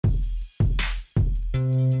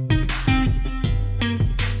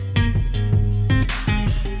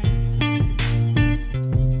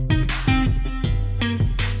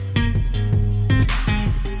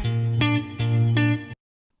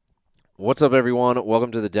What's up, everyone?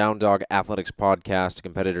 Welcome to the Down Dog Athletics Podcast, a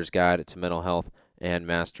competitor's guide to mental health and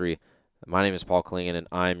mastery. My name is Paul Klingon, and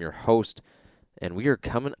I'm your host, and we are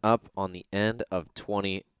coming up on the end of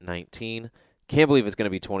 2019. Can't believe it's going to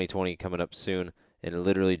be 2020 coming up soon in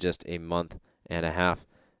literally just a month and a half,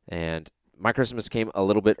 and my Christmas came a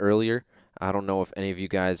little bit earlier. I don't know if any of you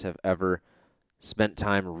guys have ever spent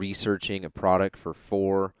time researching a product for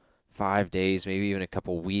 4, 5 days, maybe even a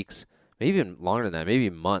couple weeks, maybe even longer than that,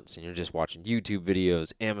 maybe months, and you're just watching YouTube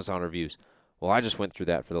videos, Amazon reviews. Well, I just went through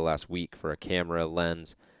that for the last week for a camera,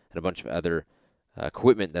 lens, and a bunch of other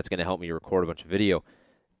equipment that's going to help me record a bunch of video.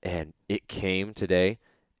 And it came today,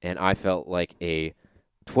 and I felt like a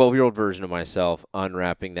 12-year-old version of myself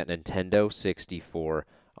unwrapping that Nintendo 64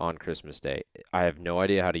 on Christmas Day. I have no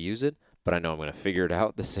idea how to use it, but I know I'm going to figure it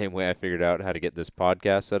out the same way I figured out how to get this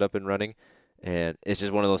podcast set up and running. And it's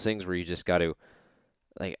just one of those things where you just got to,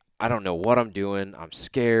 like, I don't know what I'm doing. I'm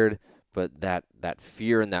scared, but that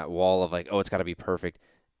fear and that wall of like, oh, it's got to be perfect.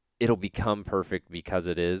 It'll become perfect because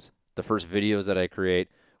it is. The first videos that I create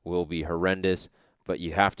will be horrendous, but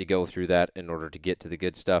you have to go through that in order to get to the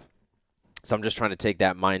good stuff. So I'm just trying to take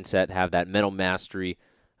that mindset, have that mental mastery,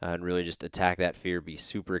 and really just attack that fear, be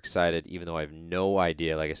super excited, even though I have no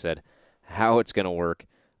idea, like I said, how it's going to work,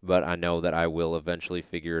 but I know that I will eventually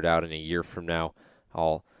figure it out in a year from now.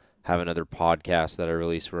 I'll have another podcast that I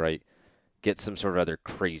release where I get some sort of other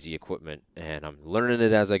crazy equipment, and I'm learning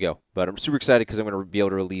it as I go. But I'm super excited because I'm going to be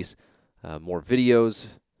able to release more videos,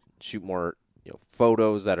 shoot more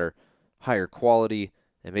photos that are higher quality,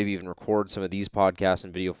 and maybe even record some of these podcasts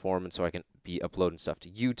in video form, and so I can be uploading stuff to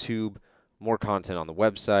YouTube, more content on the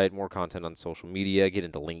website, more content on social media, get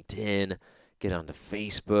into LinkedIn, get onto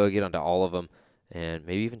Facebook, get onto all of them, and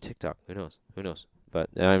maybe even TikTok. Who knows? Who knows? But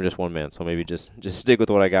I'm just one man, so maybe just stick with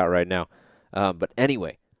what I got right now. But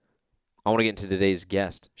anyway, I want to get into today's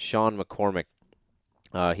guest, Sean McCormick.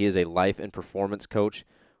 He is a life and performance coach,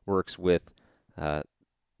 works with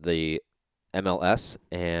the MLS,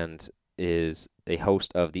 and is a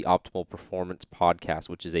host of the Optimal Performance Podcast,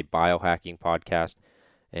 which is a biohacking podcast.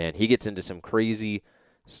 And he gets into some crazy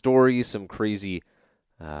stories, some crazy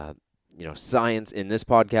science in this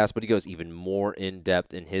podcast, but he goes even more in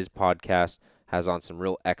depth in his podcast, has on some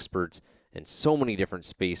real experts in so many different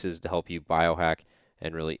spaces to help you biohack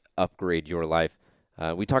and really upgrade your life.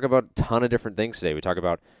 We talk about a ton of different things today. We talk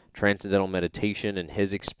about transcendental meditation and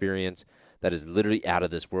his experience that is literally out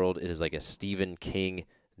of this world. It is like a Stephen King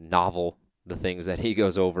novel, the things that he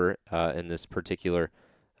goes over in this particular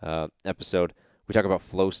episode. We talk about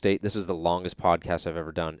flow state. This is the longest podcast I've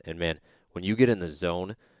ever done. And man, when you get in the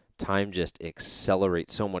zone, time just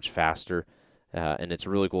accelerates so much faster. And it's a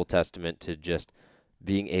really cool testament to just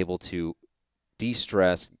being able to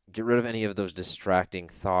de-stress, get rid of any of those distracting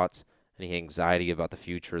thoughts, any anxiety about the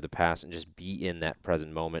future or the past, and just be in that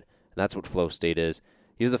present moment. And that's what flow state is.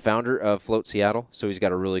 He's the founder of Float Seattle, so he's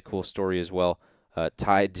got a really cool story as well,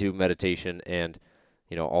 tied to meditation and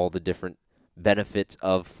all the different benefits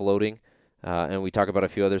of floating. And we talk about a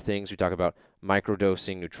few other things. We talk about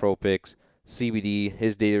microdosing, nootropics, CBD,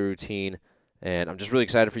 his daily routine. And I'm just really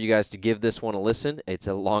excited for you guys to give this one a listen. It's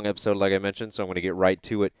a long episode, like I mentioned, so I'm going to get right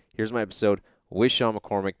to it. Here's my episode with Sean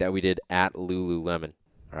McCormick that we did at Lululemon.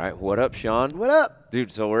 All right, what up, Sean? What up?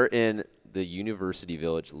 Dude, so we're in the University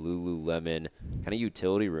Village Lululemon kind of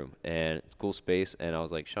utility room, and it's a cool space. And I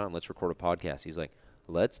was like, Sean, let's record a podcast. He's like,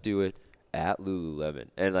 let's do it at Lululemon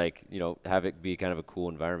and, have it be kind of a cool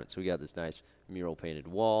environment. So we got this nice mural painted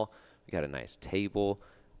wall. We got a nice table.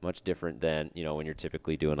 Much different than, when you're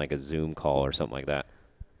typically doing like a Zoom call or something like that.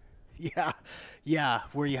 Yeah,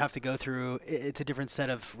 where you have to go through, it's a different set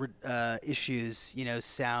of issues,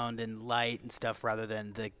 sound and light and stuff rather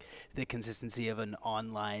than the consistency of an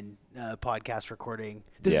online podcast recording.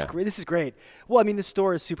 This is great. Well, I mean, the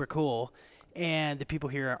store is super cool, and the people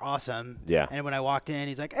here are awesome. Yeah. And when I walked in,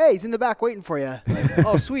 he's like, hey, he's in the back waiting for you. Like,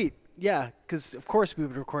 oh, sweet. Yeah, because of course we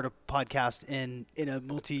would record a podcast in a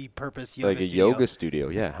multi-purpose yoga studio. Like a yoga studio,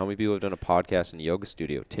 yeah. How many people have done a podcast in a yoga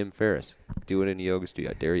studio? Tim Ferriss, do it in a yoga studio.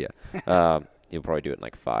 I dare you. You'll probably do it in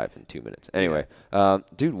like 5 and 2 minutes. Anyway,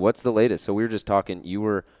 dude, what's the latest? So we were just talking. You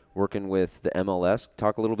were working with the MLS.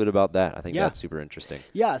 Talk a little bit about that. I think that's super interesting.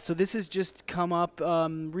 Yeah, so this has just come up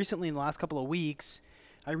recently in the last couple of weeks.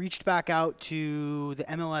 I reached back out to the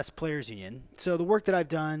MLS Players Union. So the work that I've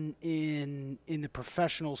done in the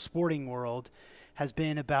professional sporting world has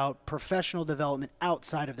been about professional development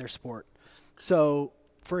outside of their sport. So,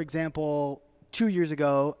 for example, 2 years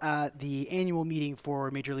ago at the annual meeting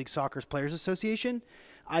for Major League Soccer's Players Association,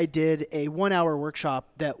 I did a 1-hour workshop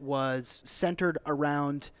that was centered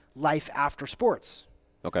around life after sports.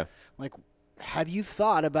 Okay. Like, have you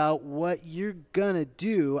thought about what you're going to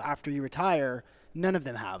do after you retire? None of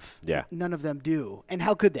them have. Yeah. None of them do. And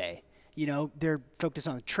how could they? You know, they're focused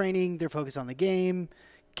on the training. They're focused on the game.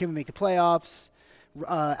 Can we make the playoffs?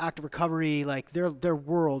 Active recovery. Like their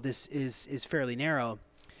world is fairly narrow.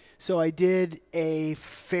 So I did a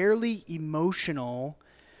fairly emotional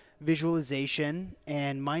visualization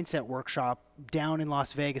and mindset workshop down in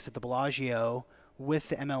Las Vegas at the Bellagio with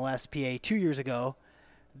the MLSPA 2 years ago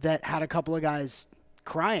that had a couple of guys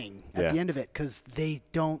crying at the end of it because they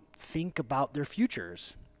don't think about their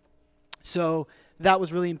futures. So that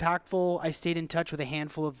was really impactful. I stayed in touch with a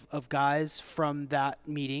handful of guys from that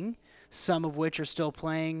meeting, some of which are still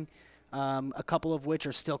playing, a couple of which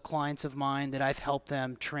are still clients of mine that I've helped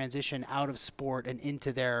them transition out of sport and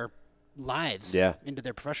into their lives, into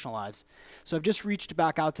their professional lives. So I've just reached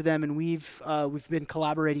back out to them, and we've been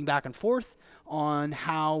collaborating back and forth on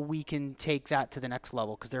how we can take that to the next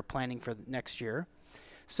level because they're planning for next year.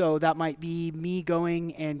 So that might be me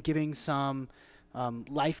going and giving some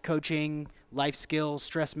life coaching, life skills,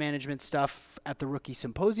 stress management stuff at the Rookie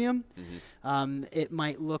Symposium. It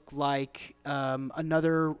might look like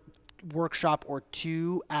another workshop or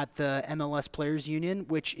two at the MLS Players Union,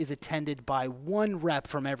 which is attended by one rep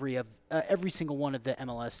from every single one of the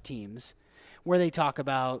MLS teams, where they talk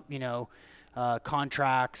about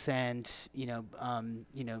contracts and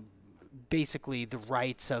basically the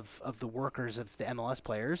rights of the workers of the MLS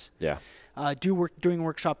players. Doing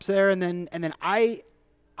workshops there, and then I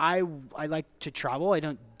like to travel. I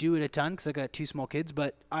don't do it a ton because I got 2 small kids,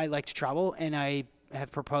 but I like to travel, and I have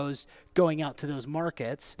proposed going out to those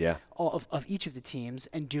markets of each of the teams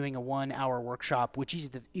and doing a 1-hour workshop with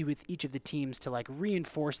each of the teams to like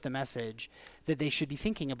reinforce the message that they should be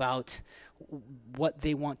thinking about what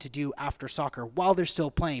they want to do after soccer while they're still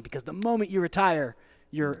playing, because the moment you retire,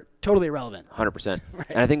 you're totally irrelevant. 100%. Right.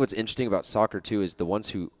 And I think what's interesting about soccer too is the ones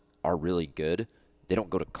who are really good, they don't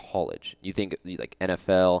go to college. You think like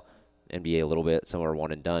NFL, NBA a little bit, some are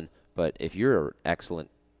one and done, but if you're an excellent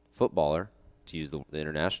footballer, to use the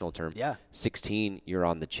international term, 16, you're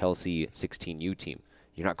on the Chelsea 16U team.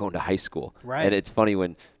 You're not going to high school. Right. And it's funny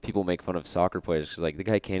when people make fun of soccer players because, like, the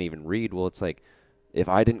guy can't even read. Well, it's like, if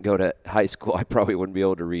I didn't go to high school, I probably wouldn't be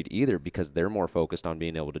able to read either because they're more focused on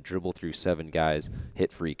being able to dribble through 7 guys,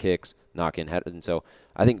 hit free kicks, knock in head. And so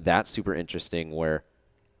I think that's super interesting where,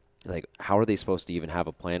 like, how are they supposed to even have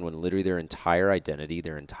a plan when literally their entire identity,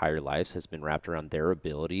 their entire lives has been wrapped around their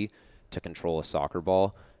ability to control a soccer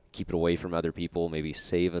ball, keep it away from other people, maybe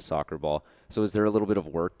save a soccer ball. So is there a little bit of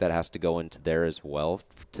work that has to go into there as well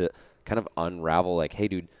to kind of unravel, like, hey,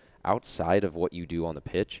 dude, outside of what you do on the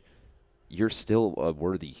pitch, you're still a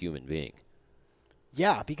worthy human being?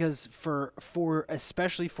 Yeah, because for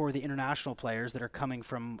especially for the international players that are coming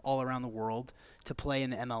from all around the world to play in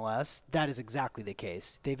the MLS, that is exactly the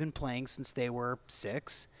case. They've been playing since they were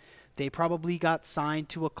 6. They probably got signed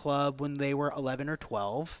to a club when they were 11 or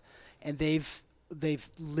 12, and they've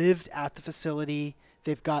lived at the facility.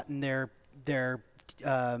 They've gotten their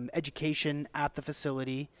education at the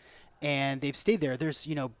facility, and they've stayed there. There's,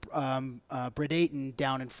 Bredaton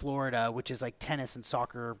down in Florida, which is like tennis and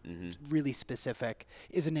soccer, really specific,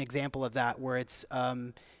 is an example of that, where it's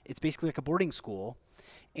basically like a boarding school.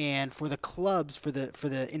 And for the clubs, for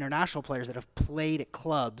the international players that have played at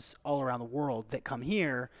clubs all around the world that come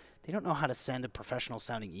here, they don't know how to send a professional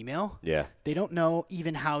sounding email. Yeah. They don't know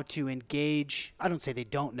even how to engage. I don't say they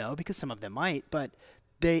don't know, because some of them might, but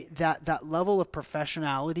that level of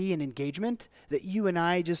professionality and engagement that you and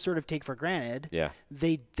I just sort of take for granted. Yeah.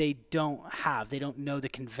 They don't have. They don't know the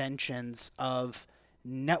conventions of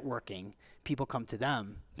networking. People come to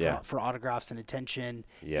them for autographs and attention.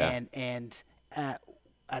 Yeah. And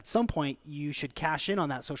at some point you should cash in on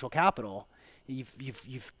that social capital.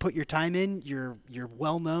 You've put your time in. You're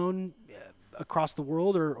well known across the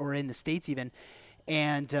world or in the States even,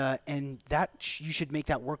 and that you should make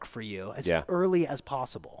that work for you as early as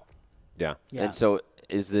possible. Yeah. And so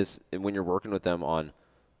is this, when you're working with them on,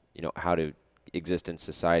 how to exist in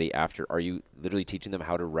society after, are you literally teaching them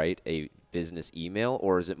how to write a business email,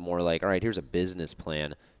 or is it more like, all right, here's a business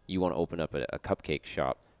plan. You want to open up a cupcake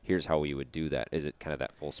shop. Here's how we would do that. Is it kind of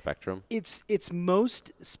that full spectrum? It's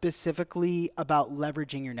most specifically about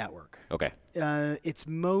leveraging your network. Okay. It's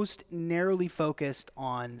most narrowly focused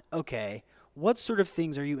on, okay, what sort of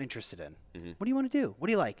things are you interested in? Mm-hmm. What do you want to do? What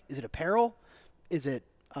do you like? Is it apparel? Is it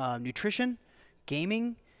nutrition?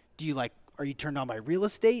 Gaming? Are you turned on by real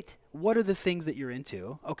estate? What are the things that you're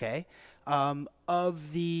into? Okay.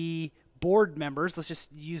 Of the board members, let's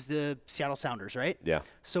just use the Seattle Sounders, right? Yeah.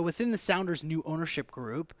 So within the Sounders new ownership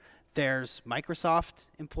group, there's Microsoft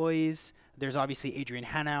employees, There's obviously Adrian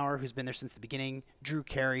Hanauer, who's been there since the beginning. Drew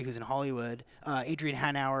Carey, who's in Hollywood. Adrian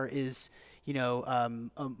Hanauer is, a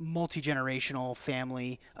multi-generational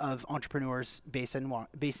family of entrepreneurs based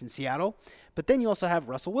in Seattle. But then you also have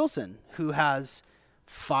Russell Wilson, who has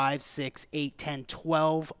 5, 6, 8, 10,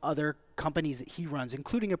 12 other companies that he runs,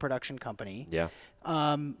 including a production company. Yeah.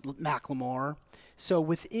 Macklemore.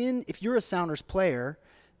 So if you're a Sounders player,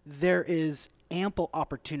 there is ample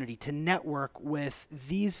opportunity to network with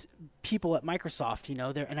these people at Microsoft,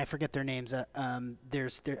 and I forget their names. I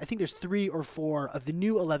think there's 3 or 4 of the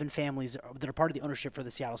new 11 families that are part of the ownership for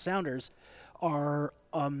the Seattle Sounders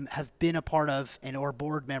have been a part of or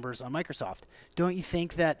board members on Microsoft. Don't you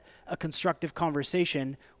think that a constructive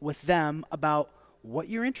conversation with them about what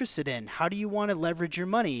you're interested in, how do you want to leverage your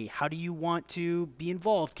money, how do you want to be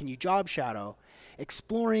involved, can you job shadow,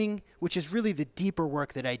 exploring, which is really the deeper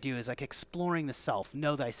work that I do, is like exploring the self,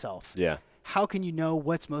 know thyself. Yeah. How can you know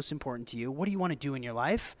what's most important to you? What do you want to do in your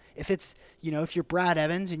life? If it's, if you're Brad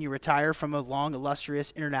Evans and you retire from a long,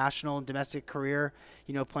 illustrious international and domestic career,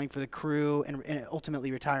 playing for the Crew and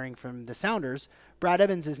ultimately retiring from the Sounders, Brad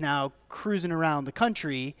Evans is now cruising around the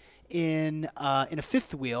country in a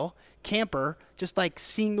fifth wheel camper, just like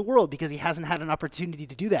seeing the world, because he hasn't had an opportunity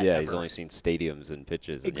to do that. Yeah, ever. He's only seen stadiums and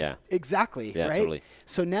pitches. And Exactly. Yeah, right? totally.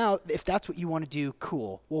 So now, if that's what you want to do,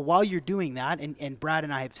 cool. Well, while you're doing that, and Brad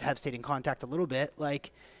and I have stayed in contact a little bit,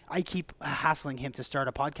 like I keep hassling him to start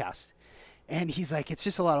a podcast. And he's like, it's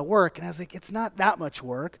just a lot of work. And I was like, it's not that much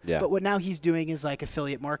work. Yeah. But what now he's doing is like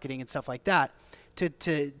affiliate marketing and stuff like that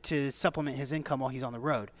to supplement his income while he's on the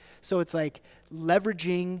road. So it's like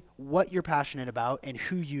leveraging what you're passionate about and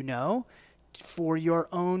who you know for your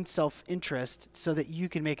own self-interest so that you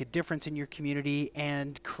can make a difference in your community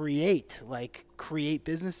and create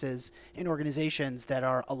businesses and organizations that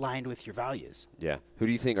are aligned with your values. Yeah. Who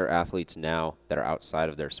do you think are athletes now that are outside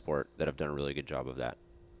of their sport that have done a really good job of that?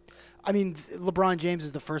 I mean, LeBron James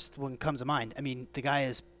is the first one that comes to mind. I mean, the guy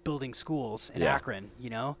is building schools in Akron,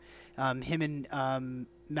 Him and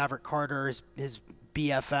Maverick Carter, his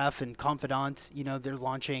BFF and confidant, they're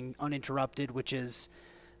launching Uninterrupted, which is,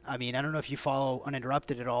 I don't know if you follow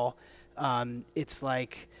Uninterrupted at all. It's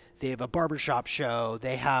like they have a barbershop show.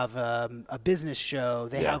 They have a business show.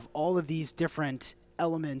 They have all of these different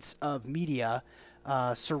elements of media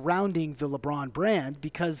surrounding the LeBron brand,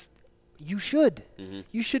 because you should. Mm-hmm.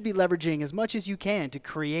 You should be leveraging as much as you can to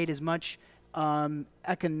create as much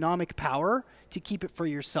economic power to keep it for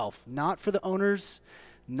yourself, not for the owners,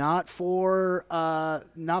 not for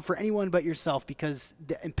anyone but yourself, because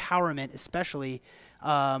the empowerment, especially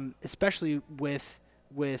with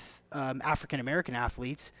African American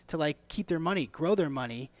athletes, to like keep their money, grow their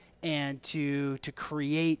money, and to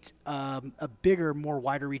create a bigger, more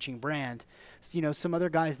wider reaching brand. Some other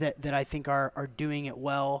guys that I think are doing it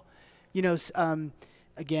well.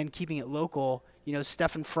 Again, keeping it local,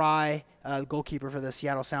 Stephen Fry, goalkeeper for the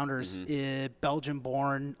Seattle Sounders,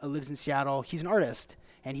 Belgian-born, lives in Seattle. He's an artist,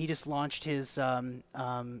 and he just launched his own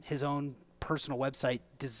personal website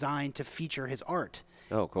designed to feature his art.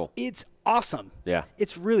 Oh, cool. It's awesome. Yeah.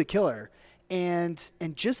 It's really killer. And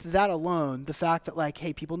just that alone, the fact that like,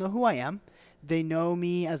 hey, people know who I am. They know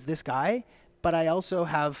me as this guy, but I also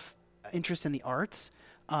have interest in the arts.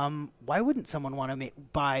 Why wouldn't someone want to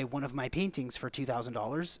buy one of my paintings for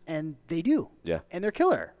 $2,000? And they do. Yeah. And they're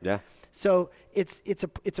killer. Yeah. So it's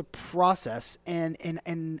a process,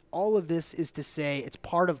 and all of this is to say it's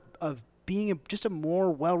part of being just a more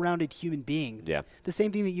well-rounded human being. Yeah. The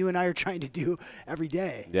same thing that you and I are trying to do every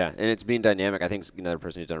day. Yeah, and it's being dynamic. I think another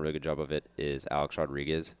person who's done a really good job of it is Alex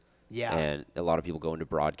Rodriguez. Yeah. And a lot of people go into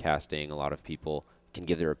broadcasting. A lot of people can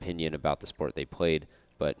give their opinion about the sport they played,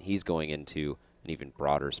 but he's going into an even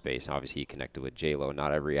broader space. Obviously, he connected with J-Lo.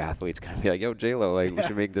 Not every athlete's going to be like, yo, J-Lo, like, we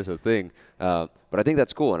should make this a thing. But I think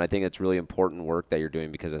that's cool, and I think it's really important work that you're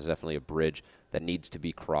doing, because it's definitely a bridge that needs to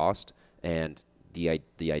be crossed. And the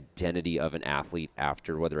identity of an athlete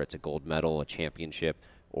after, whether it's a gold medal, a championship,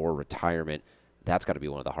 or retirement, that's got to be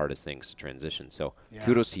one of the hardest things to transition. So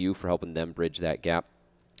kudos to you for helping them bridge that gap.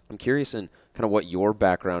 I'm curious in kind of what your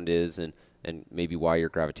background is and maybe why you're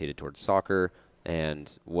gravitated towards soccer,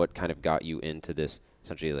 and what kind of got you into this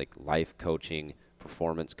essentially like life coaching,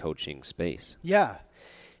 performance coaching space. Yeah.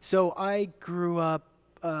 So I grew up,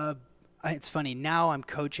 it's funny, now I'm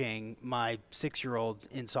coaching my 6-year-old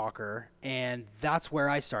in soccer, and that's where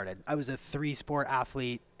I started. I was a 3-sport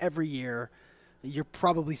athlete every year. You're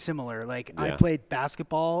probably similar. Like I played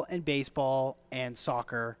basketball and baseball and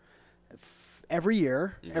soccer every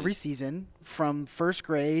year, every season from first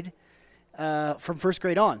grade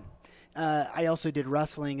on. I also did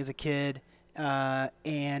wrestling as a kid,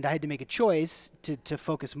 and I had to make a choice to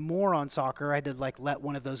focus more on soccer. I had to let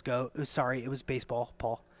one of those go. Sorry, it was baseball,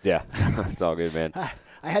 Paul. Yeah, it's all good, man.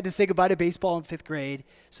 I had to say goodbye to baseball in 5th grade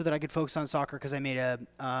so that I could focus on soccer because I made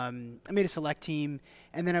a select team,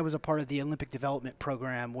 and then I was a part of the Olympic Development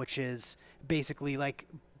Program, which is basically like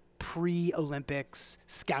pre-Olympics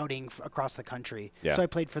scouting across the country. Yeah. So I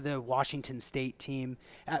played for the Washington State team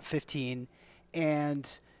at 15,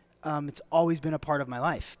 and it's always been a part of my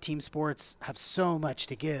life. Team sports have so much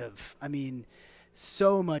to give. I mean,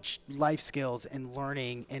 so much life skills and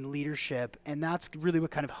learning and leadership, and that's really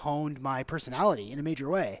what kind of honed my personality in a major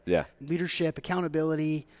way. Yeah. Leadership,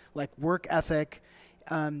 accountability, work ethic.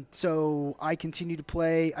 So I continue to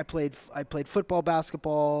play. I played football,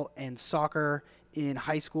 basketball, and soccer in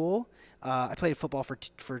high school. I played football for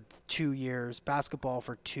 2 years, basketball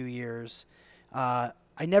for 2 years.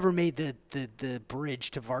 I never made the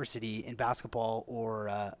bridge to varsity in basketball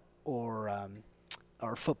or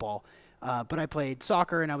football. But I played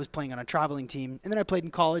soccer, and I was playing on a traveling team. And then I played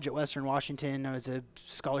in college at Western Washington. I was a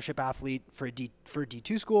scholarship athlete for a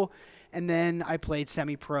D2 school. And then I played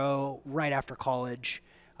semi-pro right after college,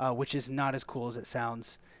 which is not as cool as it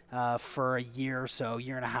sounds, for a year or so,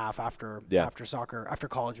 year and a half after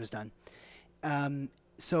college was done.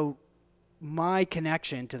 So my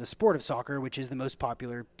connection to the sport of soccer, which is the most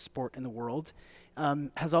popular sport in the world,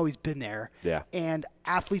 has always been there. Yeah. And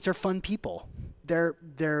athletes are fun people.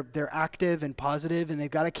 They're active and positive, and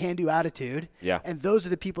they've got a can-do attitude. Yeah. And those are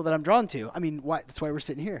the people that I'm drawn to. I mean, that's why we're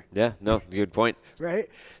sitting here. Yeah, no, good point. Right?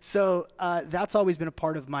 So that's always been a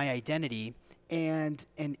part of my identity. And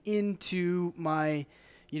into my,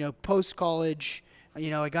 post-college,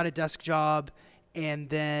 I got a desk job, and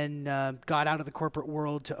then got out of the corporate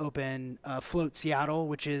world to open Float Seattle,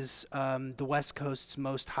 which is the West Coast's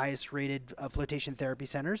most highest rated flotation therapy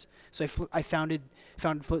centers. So I founded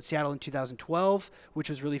Float Seattle in 2012, which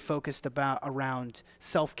was really focused around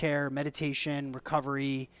self-care, meditation,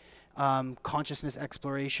 recovery, consciousness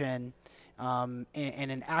exploration, and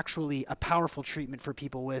an actually a powerful treatment for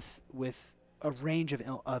people with a range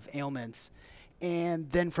of ailments. And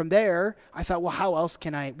then from there, I thought, well,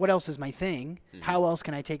 what else is my thing? Mm-hmm. How else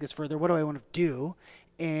can I take this further? What do I want to do?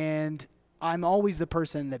 And I'm always the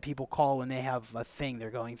person that people call when they have a thing they're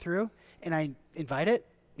going through, and I invite it.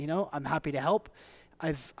 I'm happy to help.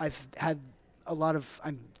 I've had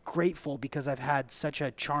I'm grateful because I've had such a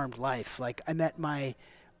charmed life. I met my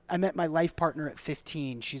life partner at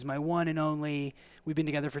 15. She's my one and only. We've been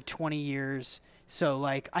together for 20 years. So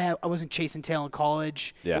I wasn't chasing tail in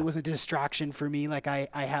college. Yeah. It wasn't a distraction for me.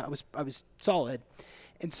 I was solid,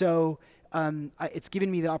 and so it's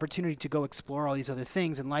given me the opportunity to go explore all these other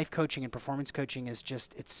things. And life coaching and performance coaching is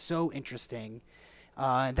it's so interesting.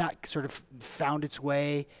 And that sort of found its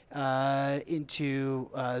way into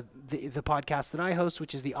the podcast that I host,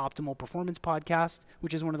 which is the Optimal Performance Podcast,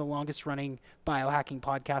 which is one of the longest running biohacking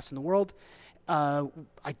podcasts in the world.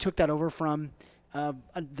 I took that over from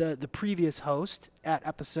the previous host at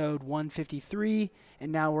episode 153,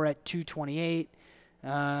 and now we're at 228.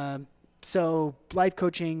 So life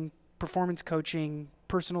coaching, performance coaching,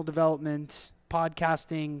 personal development,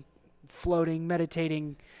 podcasting, floating,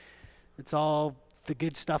 meditating, it's all the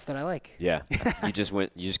good stuff that I like. Yeah. You just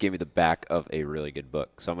gave me the back of a really good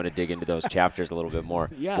book. So I'm going to dig into those chapters a little bit more.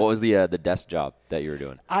 Yeah. What was the desk job that you were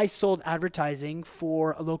doing? I sold advertising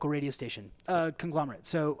for a local radio station, conglomerate.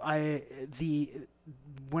 So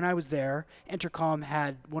when I was there, Entercom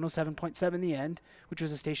had 107.7 The End, which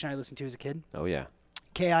was a station I listened to as a kid. Oh, yeah.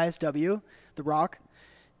 KISW, The Rock,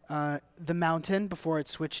 The Mountain before it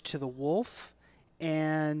switched to The Wolf,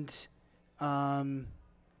 and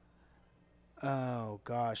oh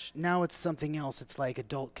gosh, now it's something else. It's like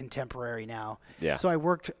adult contemporary now. Yeah. So I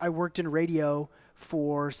worked in radio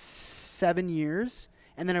for 7 years,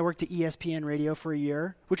 and then I worked at ESPN Radio for a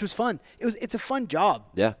year, which was fun. It's a fun job.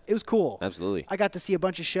 Yeah. It was cool. Absolutely. I got to see a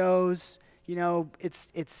bunch of shows.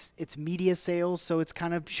 It's media sales, so it's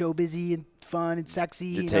kind of show busy and fun and sexy.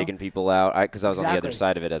 You're taking people out. Because I was on the other Exactly.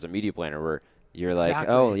 side of it as a media planner, where you're like,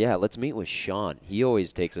 Exactly. oh yeah, let's meet with Sean. He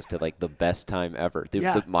always takes us to the best time ever.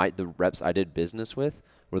 The reps I did business with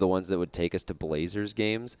were the ones that would take us to Blazers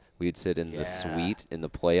games. We'd sit in the suite in the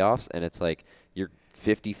playoffs, and it's like you're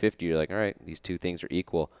 50-50. You're like, all right, these two things are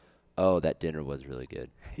equal. Oh, that dinner was really good.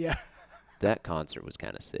 Yeah. That concert was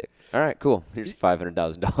kind of sick. All right, cool. Here's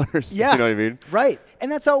 $500,000. Yeah. You know what I mean? Right.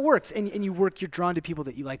 And that's how it works. And you're drawn to people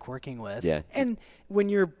that you like working with. Yeah. And when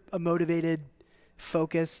you're a motivated,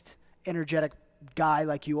 focused, energetic guy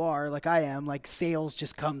like you are, like I am, sales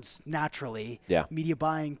just comes naturally. Yeah. Media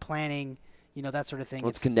buying, planning, that sort of thing. Well,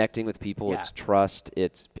 it's connecting with people. Yeah. It's trust.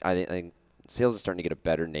 I think sales is starting to get a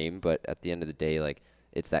better name, but at the end of the day, like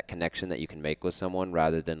it's that connection that you can make with someone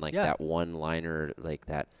rather than like that one liner, like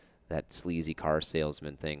that sleazy car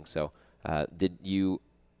salesman thing. So did you,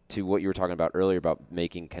 to what you were talking about earlier about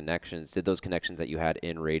making connections, did those connections that you had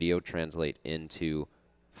in radio translate into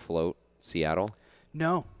Float Seattle?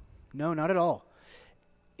 No, not at all.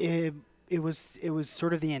 It was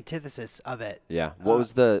sort of the antithesis of it. Yeah. What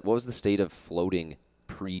was the state of floating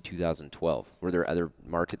pre 2012? Were there other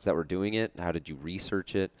markets that were doing it? How did you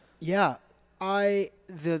research it? Yeah.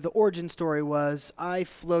 The origin story was I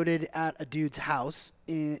floated at a dude's house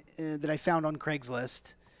that I found on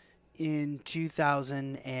Craigslist in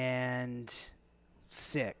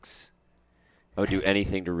 2006. I would do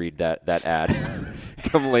anything to read that ad.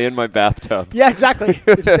 Come lay in my bathtub. Yeah, exactly.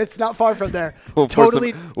 It's not far from there. We'll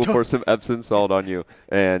pour some Epsom salt on you,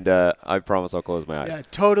 and I promise I'll close my eyes. Yeah,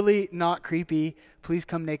 totally not creepy. Please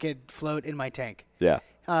come naked, float in my tank. Yeah.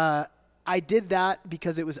 I did that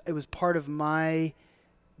because it was part of my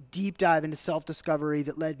deep dive into self-discovery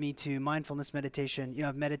that led me to mindfulness meditation. You know,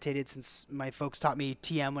 I've meditated since my folks taught me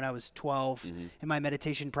TM when I was 12, and my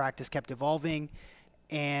meditation practice kept evolving,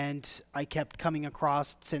 and I kept coming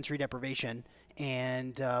across sensory deprivation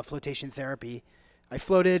and flotation therapy. I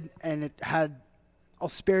floated, and it had, I'll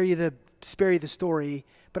spare you the story,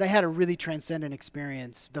 but I had a really transcendent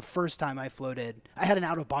experience the first time I floated. I had an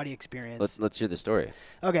out-of-body experience. Let's hear the story.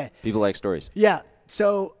 Okay. People like stories. Yeah.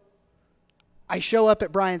 So I show up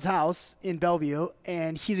at Brian's house in Bellevue,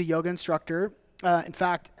 and he's a yoga instructor. In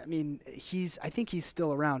fact, I think he's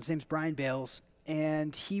still around. His name's Brian Bales,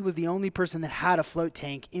 and he was the only person that had a float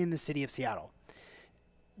tank in the city of Seattle.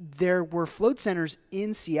 There were float centers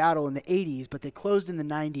in Seattle in the 80s, but they closed in the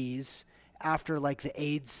 90s after like the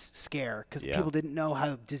AIDS scare because people didn't know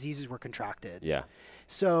how diseases were contracted. Yeah.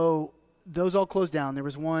 So those all closed down. There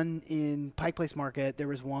was one in Pike Place Market. There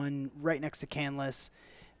was one right next to Canlis.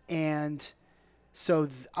 And so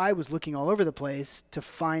I was looking all over the place to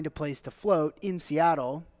find a place to float in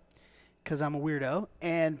Seattle because I'm a weirdo.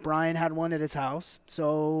 And Brian had one at his house.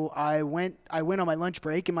 So I went on my lunch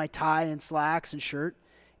break in my tie and slacks and shirt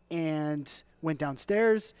and went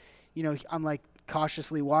downstairs. You know, I'm like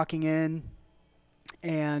cautiously walking in,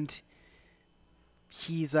 and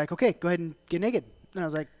he's like, okay, go ahead and get naked. And I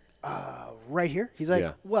was like, right here? He's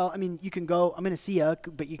like, well, I mean, you can go, I'm going to see you,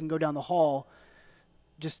 but you can go down the hall,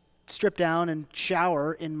 just strip down and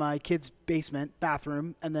shower in my kid's basement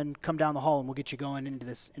bathroom, and then come down the hall and we'll get you going into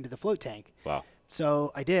the float tank. Wow.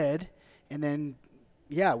 So I did. And then,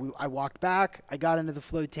 I walked back, I got into the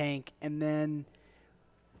float tank, and then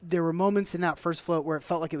there were moments in that first float where it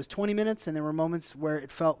felt like it was 20 minutes, and there were moments where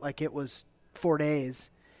it felt like it was 4 days.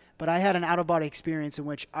 But I had an out-of-body experience in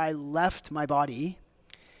which I left my body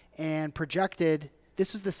and projected.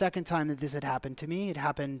 This was the second time that this had happened to me. It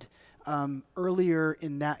happened earlier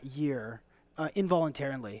in that year,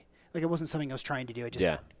 involuntarily. Like it wasn't something I was trying to do. It just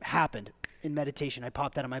happened in meditation. I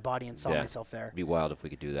popped out of my body and saw myself there. It'd be wild if we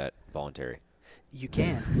could do that voluntary. You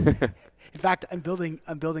can. In fact, I'm building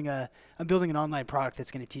an online product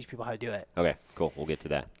that's going to teach people how to do it. Okay, cool. We'll get to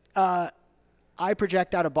that. I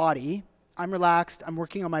project out of body. I'm relaxed. I'm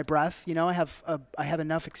working on my breath. You know, I have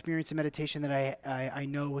enough experience in meditation that I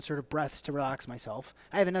know what sort of breaths to relax myself.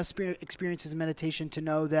 I have enough experiences in meditation to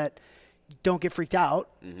know that don't get freaked out.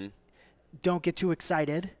 Mm-hmm. Don't get too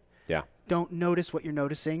excited. Yeah. Don't notice what you're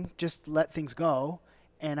noticing. Just let things go.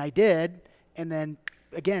 And I did. And then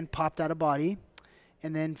again, popped out of body.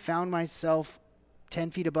 And then found myself 10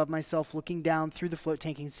 feet above myself, looking down through the float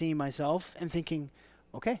tank and seeing myself and thinking,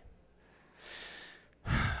 okay,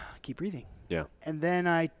 keep breathing. Yeah. And then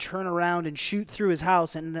I turn around and shoot through his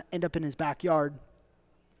house and end up in his backyard,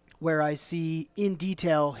 where I see in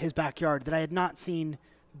detail his backyard that I had not seen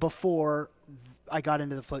before I got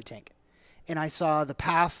into the float tank. And I saw the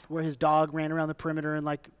path where his dog ran around the perimeter and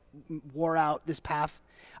like wore out this path.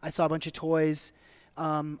 I saw a bunch of toys.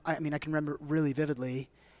 I can remember it really vividly.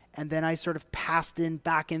 And then I sort of passed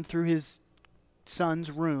back in through his son's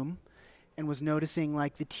room and was noticing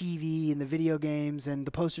like the TV and the video games and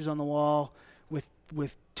the posters on the wall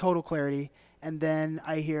with total clarity. And then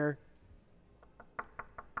I hear,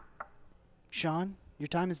 Sean, your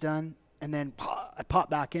time is done. And then I pop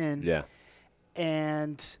back in. Yeah.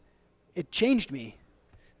 And it changed me.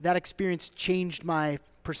 That experience changed my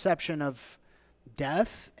perception of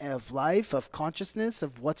death, of life, of consciousness,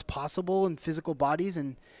 of what's possible in physical bodies,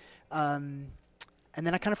 and then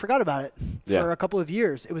I kind of forgot about it for a couple of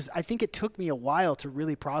years. I think it took me a while to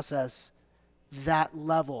really process that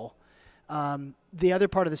level. The other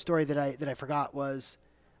part of the story that I forgot was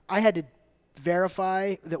I had to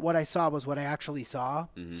verify that what I saw was what I actually saw.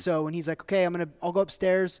 Mm-hmm. So when he's like, okay, I'll go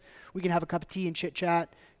upstairs. We can have a cup of tea and chit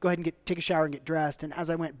chat. Go ahead and take a shower and get dressed. And as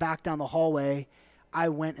I went back down the hallway, I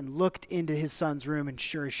went and looked into his son's room, and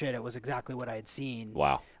sure as shit, it was exactly what I had seen.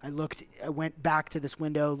 Wow. I went back to this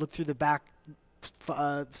window, looked through the back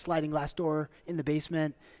sliding glass door in the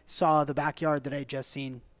basement, saw the backyard that I had just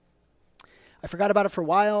seen. I forgot about it for a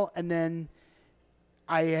while, and then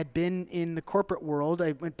I had been in the corporate world.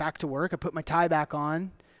 I went back to work. I put my tie back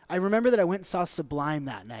on. I remember that I went and saw Sublime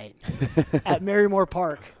that night at Marymore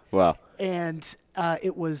Park. Wow. And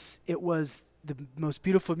it was the most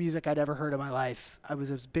beautiful music I'd ever heard in my life. I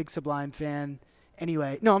was a big Sublime fan.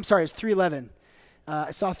 Anyway, no, I'm sorry, it was 311.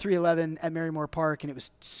 I saw 311 at Marymore Park, and it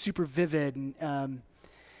was super vivid. And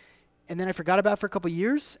then I forgot about it for a couple of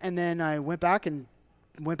years, and then I went back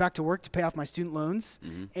to work to pay off my student loans,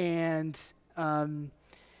 and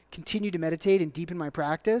continued to meditate and deepen my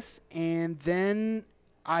practice. And then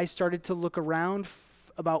I started to look around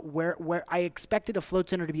about where I expected a float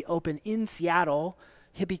center to be open in Seattle,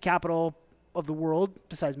 hippie capital of the world,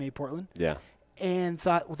 besides maybe Portland. Yeah. And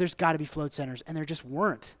thought, well, there's got to be float centers, and there just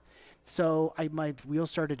weren't. So my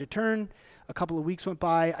wheels started to turn. A couple of weeks went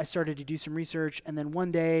by. I started to do some research, and then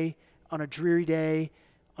one day, on a dreary day,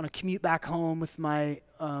 on a commute back home with my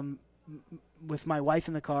wife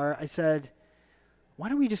in the car, I said, "Why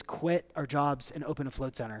don't we just quit our jobs and open a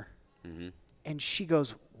float center?" Mm-hmm. And she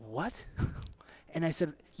goes, "What?" And I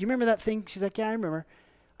said, "You remember that thing?" She's like, "Yeah, I remember."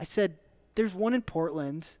 I said, "There's one in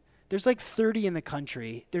Portland. There's like 30 in the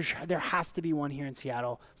country. There has to be one here in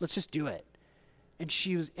Seattle. Let's just do it." And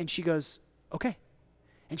she goes, "Okay."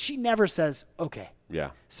 And she never says, "Okay."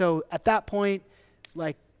 Yeah. So at that point,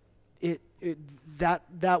 like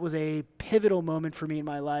that was a pivotal moment for me in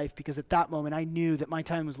my life, because at that moment I knew that my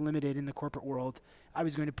time was limited in the corporate world. I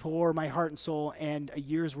was going to pour my heart and soul and a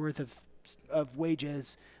year's worth of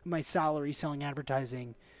wages, my salary selling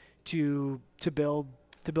advertising to build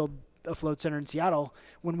a float center in Seattle.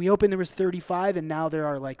 When we opened, there was 35, and now there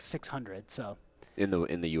are like 600. So in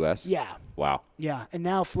the U.S. Yeah. Wow. Yeah, and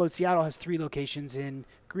now Float Seattle has 3 locations in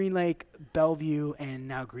Green Lake, Bellevue, and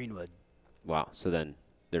now Greenwood. Wow. So then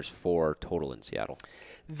there's 4 total in Seattle.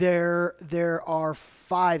 There are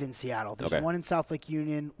 5 in Seattle. There's Okay. one in South Lake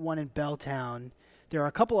Union, one in Belltown. There are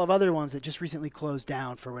a couple of other ones that just recently closed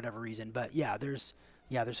down for whatever reason. But yeah, there's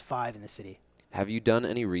 5 in the city. Have you done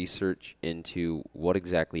any research into what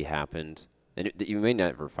exactly happened? And you may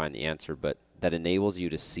never find the answer, but that enables you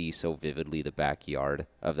to see so vividly the backyard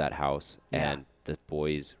of that house and the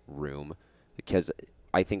boys' room. Because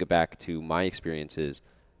I think back to my experiences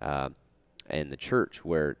in the church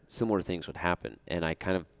where similar things would happen. And I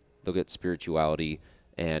kind of look at spirituality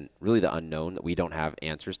and really the unknown that we don't have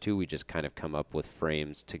answers to. We just kind of come up with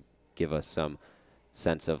frames to give us some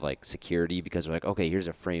sense of like security, because we're like, okay, here's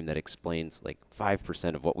a frame that explains like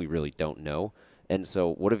 5% of what we really don't know. And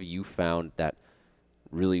so what have you found that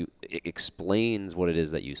really explains what it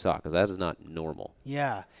is that you saw? Because that is not normal.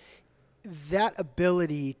 Yeah. That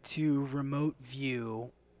ability to remote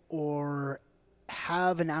view or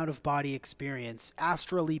have an out-of-body experience,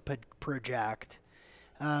 astrally project,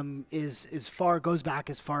 goes back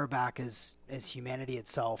as far back as humanity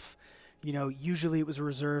itself. You know, usually it was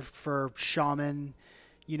reserved for shaman,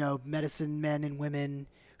 medicine men and women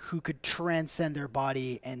who could transcend their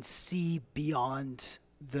body and see beyond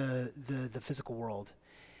the physical world.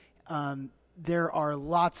 There are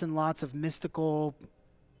lots and lots of mystical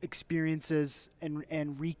experiences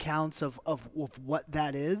and recounts of what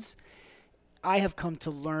that is. I have come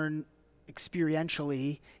to learn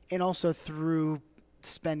experientially, and also through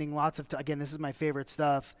spending lots of time, again, this is my favorite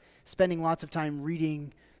stuff, spending lots of time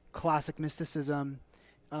reading classic mysticism,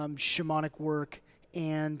 shamanic work,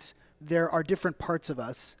 and there are different parts of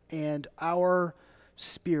us, and our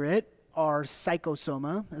spirit, our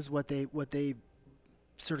psychosoma, is what they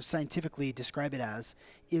sort of scientifically describe it as,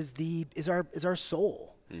 is our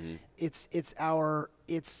soul. Mm-hmm.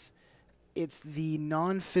 It's the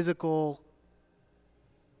non-physical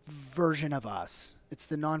version of us. It's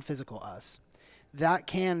the non-physical us that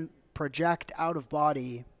can project out of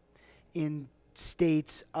body in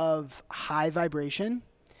states of high vibration,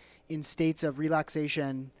 in states of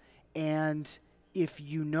relaxation. And if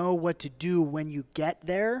you know what to do when you get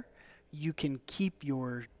there, you can keep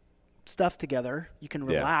your stuff together. You can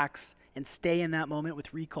relax and stay in that moment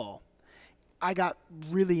with recall. I got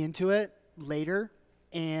really into it later.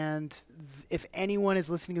 And if anyone is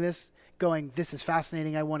listening to this going, this is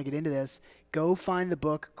fascinating, I want to get into this, go find the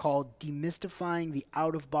book called Demystifying the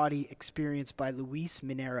Out-of-Body Experience by Luis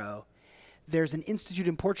Minero. There's an institute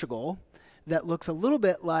in Portugal that looks a little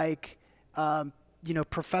bit like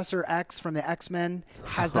Professor X from the X-Men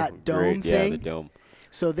has that dome Great. thing. Yeah, the dome.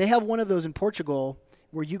 So they have one of those in Portugal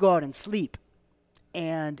where you go out and sleep,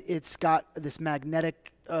 and it's got this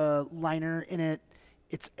magnetic liner in it.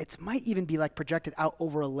 It might even be like projected out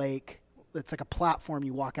over a lake. It's like a platform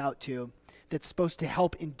you walk out to that's supposed to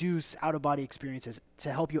help induce out-of-body experiences,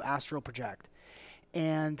 to help you astral project.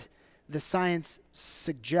 And the science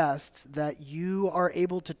suggests that you are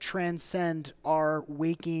able to transcend our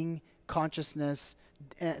waking consciousness,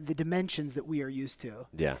 the dimensions that we are used to.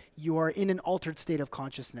 Yeah. You are in an altered state of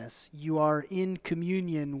consciousness. You are in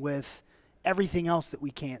communion with everything else that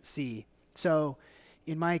we can't see. So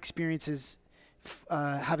in my experiences,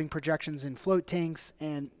 having projections in float tanks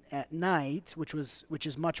and at night, which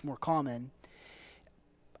is much more common.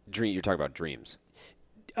 You're talking about dreams.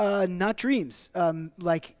 Not dreams,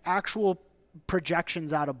 like actual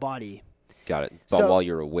projections out of body. Got it. But while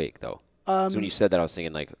you're awake, though. So when you said that, I was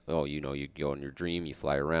thinking like, you go in your dream, you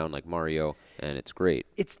fly around like Mario, and it's great.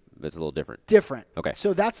 It's a little different. Different. Okay.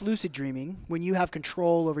 So that's lucid dreaming, when you have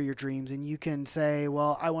control over your dreams and you can say,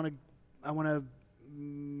 well, I want to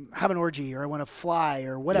have an orgy, or I want to fly,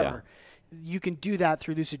 or whatever. Yeah. You can do that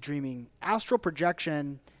through lucid dreaming. Astral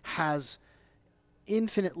projection has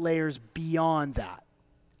infinite layers beyond that,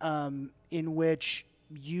 in which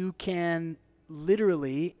you can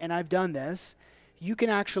literally, and I've done this, you can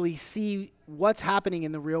actually see what's happening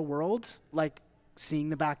in the real world, like seeing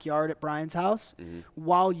the backyard at Brian's house,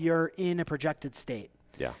 while you're in a projected state.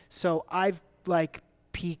 Yeah. So I've like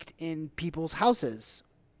peeked in people's houses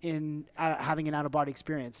in having an out-of-body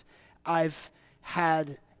experience. I've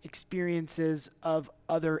had experiences of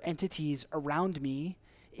other entities around me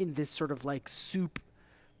in this sort of like soup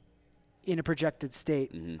in a projected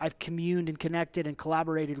state. I've communed and connected and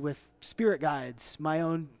collaborated with spirit guides,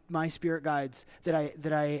 my spirit guides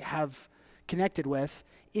that I have connected with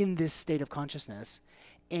in this state of consciousness.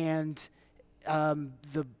 And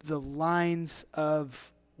the lines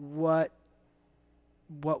of what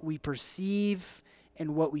we perceive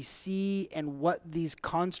and what we see and what these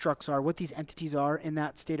constructs are, what these entities are in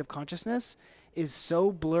that state of consciousness is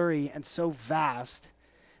so blurry and so vast.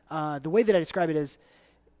 The way that I describe it is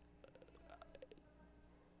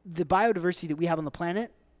the biodiversity that we have on the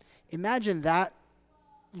planet. Imagine that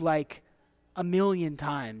like a million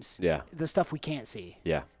times the stuff we can't see.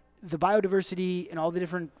 Yeah. The biodiversity and all the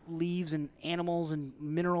different leaves and animals and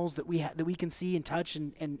minerals that we that we can see and touch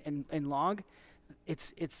and log,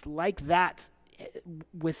 it's like that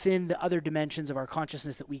within the other dimensions of our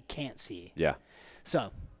consciousness that we can't see. Yeah.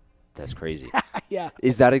 So that's crazy. Yeah.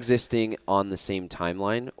 Is that existing on the same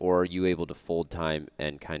timeline, or are you able to fold time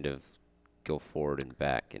and kind of go forward and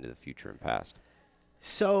back into the future and past?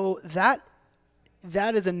 So that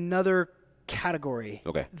is another category.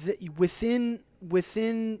 Okay. Within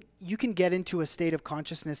you can get into a state of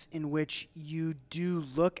consciousness in which you do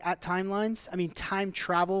look at timelines. I mean, time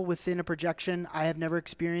travel within a projection I have never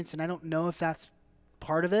experienced, and I don't know if that's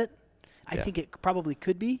part of it. I think it probably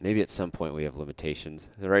could be. Maybe at some point we have limitations.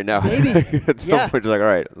 Right now, maybe at some point you're like, all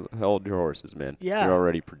right, hold your horses, man. Yeah. You're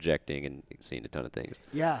already projecting and seeing a ton of things.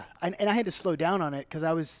 Yeah, and I had to slow down on it because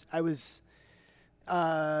I was it was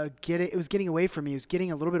getting away from me. It was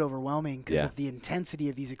getting a little bit overwhelming because of the intensity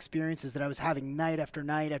of these experiences that I was having night after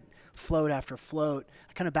night, at float after float.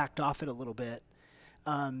 I kind of backed off it a little bit.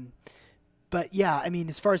 But yeah, I mean,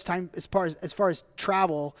 as far as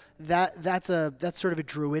travel, that's sort of a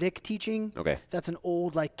druidic teaching. Okay. That's an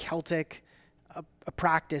old like Celtic a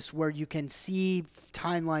practice where you can see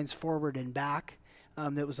timelines forward and back.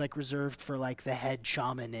 That was like reserved for like the head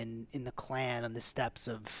shaman in the clan on the steppes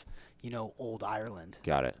of old Ireland.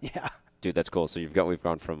 Got it. Yeah. Dude, that's cool. So we've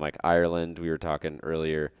gone from like Ireland. We were talking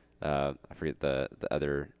earlier. I forget the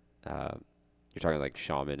other. You're talking like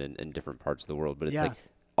shaman in different parts of the world, but it's like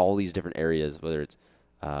all these different areas. Whether it's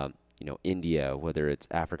India, whether it's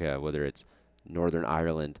Africa, whether it's Northern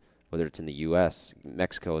Ireland, whether it's in the U.S.,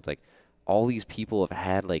 Mexico. It's like all these people have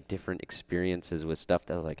had like different experiences with stuff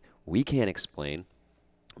that like we can't explain,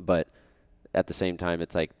 but at the same time,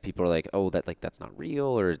 it's like people are like, oh, that's not real,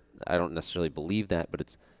 or I don't necessarily believe that, but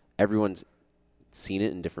it's everyone's seen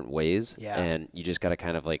it in different ways, and you just got to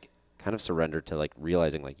kind of surrender to like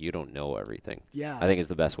realizing like you don't know everything. Yeah, I think is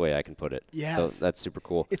the best way I can put it. Yes. So that's super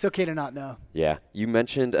cool. It's okay to not know. Yeah, you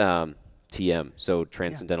mentioned TM, so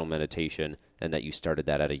transcendental meditation, and that you started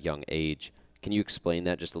that at a young age. Can you explain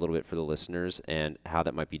that just a little bit for the listeners and how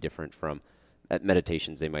that might be different from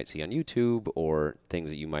meditations they might see on YouTube or things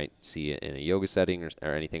that you might see in a yoga setting or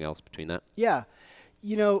anything else between that? Yeah.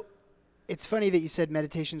 It's funny that you said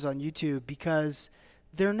meditations on YouTube because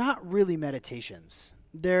they're not really meditations.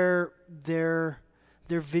 They're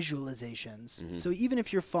they're visualizations. Mm-hmm. So even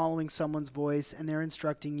if you're following someone's voice and they're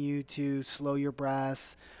instructing you to slow your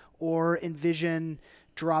breath or envision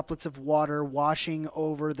droplets of water washing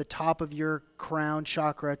over the top of your crown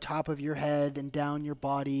chakra, top of your head and down your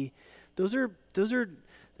body, those are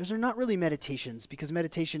not really meditations, because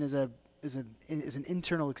meditation is an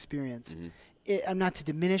internal experience. Mm-hmm. I'm not to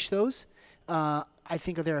diminish those. I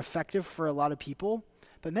think they're effective for a lot of people,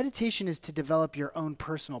 but meditation is to develop your own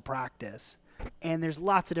personal practice. And there's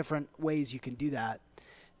lots of different ways you can do that.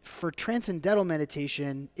 For transcendental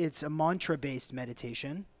meditation, it's a mantra-based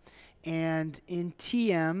meditation. And in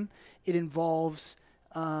TM, it involves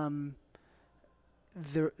the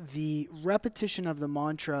repetition of the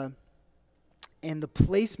mantra and the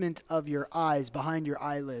placement of your eyes behind your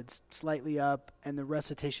eyelids, slightly up, and the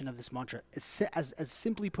recitation of this mantra. As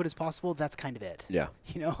simply put as possible, that's kind of it. Yeah.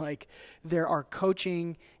 Like there are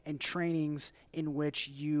coaching and trainings in which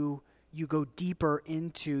you go deeper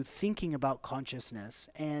into thinking about consciousness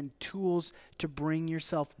and tools to bring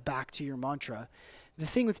yourself back to your mantra. The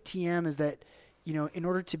thing with TM is that, in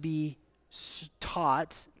order to be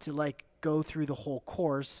taught to go through the whole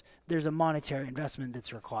course, there's a monetary investment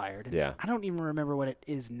that's required. And Yeah. I don't even remember what it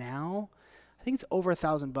is now. I think it's over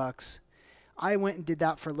 $1,000. I went and did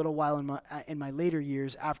that for a little while in my later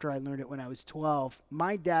years after I learned it when I was 12.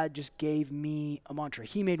 My dad just gave me a mantra.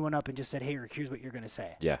 He made one up and just said, "Hey, Rick, here's what you're going to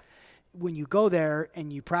say." Yeah. When you go there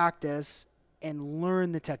and you practice and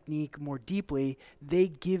learn the technique more deeply, they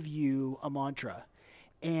give you a mantra.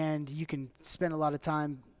 And you can spend a lot of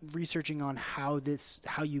time researching on how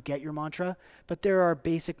you get your mantra. But there are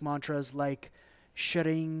basic mantras like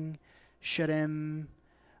Sharing, Sharim.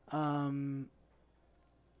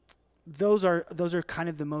 Those are kind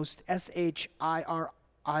of the most SHIRING,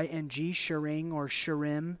 Sharing or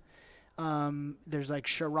Sharim. There's like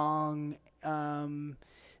Sharang.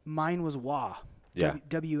 Mine was Wa, Yeah.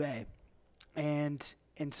 WA, and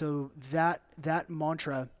so that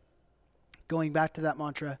mantra, going back to that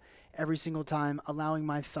mantra every single time, allowing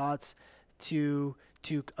my thoughts to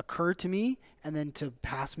occur to me and then to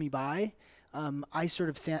pass me by. I sort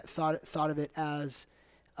of thought of it as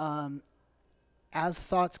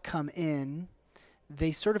thoughts come in,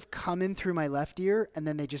 they sort of come in through my left ear and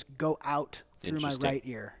then they just go out through my right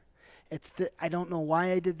ear. I don't know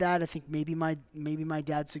why I did that. I think maybe my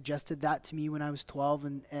dad suggested that to me when I was 12,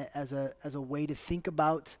 and as a way to think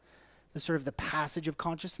about the sort of the passage of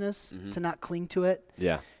consciousness, to not cling to it.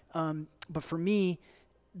 Yeah. But for me,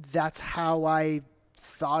 that's how I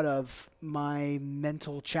thought of my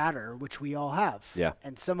mental chatter, which we all have. Yeah.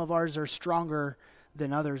 And some of ours are stronger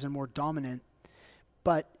than others and more dominant.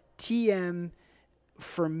 But TM,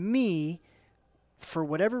 for me, for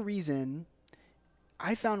whatever reason,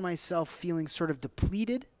 I found myself feeling sort of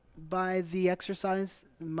depleted by the exercise.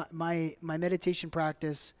 My meditation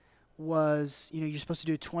practice was, you're supposed to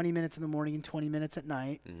do 20 minutes in the morning and 20 minutes at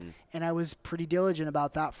night. Mm-hmm. And I was pretty diligent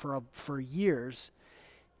about that for years,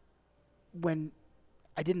 when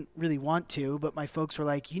I didn't really want to, but my folks were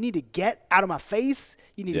like, "You need to get out of my face.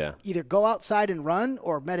 You need to either go outside and run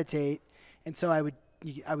or meditate." And so I would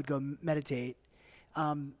go meditate,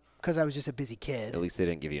 because I was just a busy kid. At least they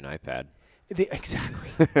didn't give you an iPad. Exactly.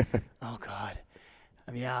 Oh God.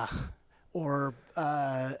 I mean, yeah. Or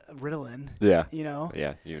Ritalin. Yeah.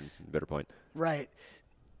 Yeah, even better point. Right.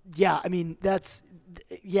 Yeah, I mean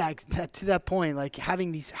to that point, like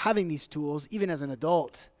having these tools, even as an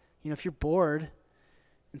adult, if you're bored,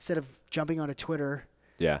 instead of jumping onto Twitter,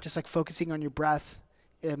 just like focusing on your breath,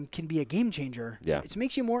 can be a game changer. Yeah. It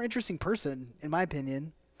makes you a more interesting person, in my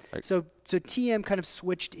opinion. So TM kind of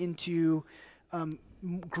switched into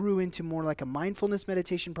grew into more like a mindfulness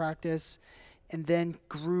meditation practice, and then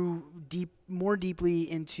grew more deeply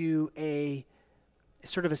into a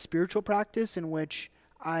sort of a spiritual practice in which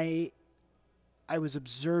I was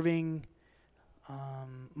observing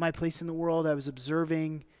my place in the world. I was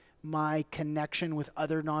observing my connection with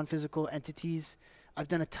other non-physical entities. I've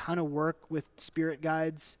done a ton of work with spirit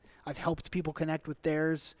guides. I've helped people connect with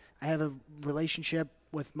theirs. I have a relationship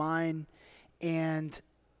with mine, and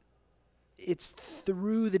it's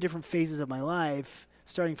through the different phases of my life,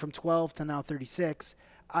 starting from 12 to now 36,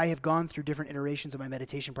 I have gone through different iterations of my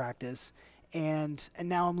meditation practice, and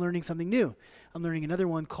now I'm learning something new. I'm learning another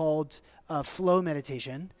one called flow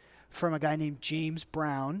meditation from a guy named James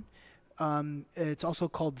Brown. It's also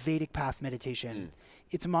called Vedic Path meditation.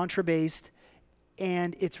 It's mantra-based,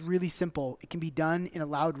 and it's really simple. It can be done in a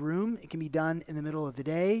loud room. It can be done in the middle of the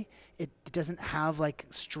day. It doesn't have like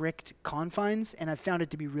strict confines, and I found it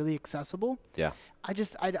to be really accessible. Yeah.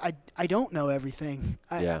 I don't know everything.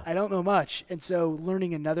 I don't know much. And so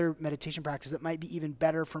learning another meditation practice that might be even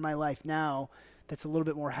better for my life now, that's a little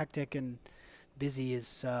bit more hectic and busy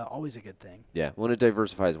is always a good thing. Yeah. Well, and it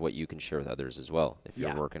diversifies what you can share with others as well if you're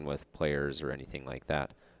Yeah. working with players or anything like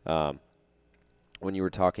that. When you were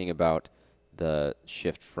talking about the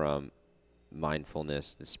shift from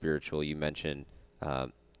mindfulness to spiritual, you mentioned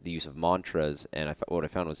the use of mantras, and what I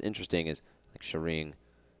found was interesting is like Sharing,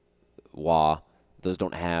 Wa, those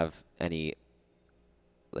don't have any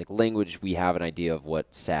like language. We have an idea of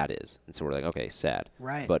what sad is, and so we're like, okay, sad.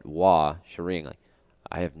 Right. But Wa, Sharing, like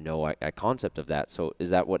I have no concept of that. So is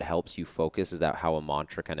that what helps you focus? Is that how a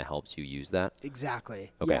mantra kind of helps you use that?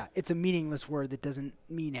 Exactly. Okay. Yeah. It's a meaningless word that doesn't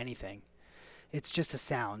mean anything. It's just a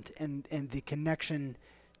sound, and the connection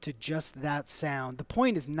to just that sound. The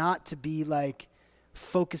point is not to be like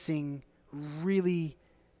focusing really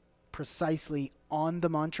precisely on the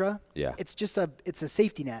mantra. Yeah. It's just it's a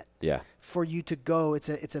safety net. Yeah. For you to go. It's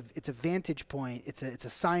a vantage point. It's a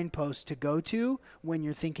signpost to go to when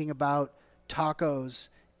you're thinking about tacos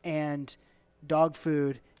and dog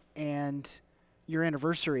food and your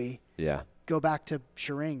anniversary. Yeah. Go back to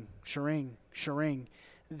Sharing.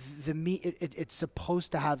 It's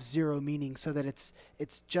supposed to have zero meaning, so that it's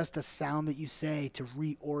just a sound that you say to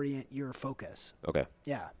reorient your focus. Okay.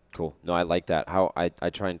 Yeah. Cool. No, I like that. How I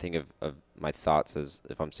try and think of my thoughts as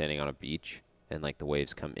if I'm standing on a beach and like the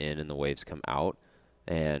waves come in and the waves come out.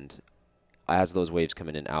 And as those waves come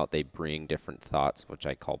in and out, they bring different thoughts, which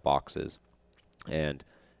I call boxes. And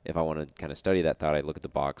if I want to kind of study that thought, I look at the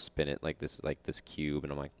box, spin it like this cube,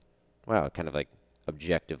 and I'm like, wow, kind of like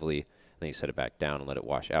objectively. Then you set it back down and let it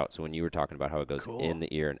wash out. So when you were talking about how it goes in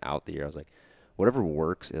the ear and out the ear, I was like, whatever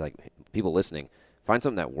works, like people listening, find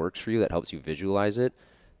something that works for you that helps you visualize it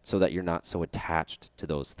so that you're not so attached to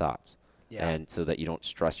those thoughts. Yeah. And so that you don't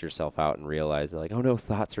stress yourself out and realize that like, oh no,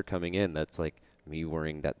 thoughts are coming in. That's like me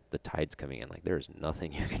worrying that the tide's coming in. Like there's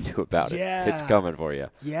nothing you can do about it. It's coming for you.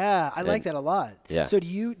 Yeah. I like that a lot. Yeah. So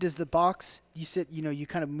does the box, you said, you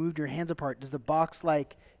kind of moved your hands apart. Does the box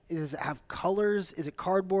does it have colors? Is it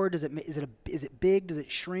cardboard? Is it big? Does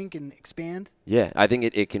it shrink and expand? Yeah, I think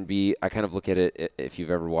it can be. I kind of look at it if you've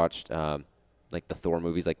ever watched like the Thor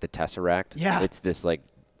movies, like the Tesseract. Yeah. It's this like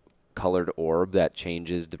colored orb that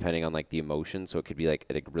changes depending on like the emotion. So it could be like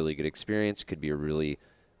a really good experience. It could be a really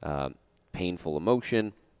painful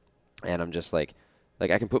emotion. And I'm just like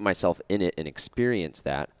I can put myself in it and experience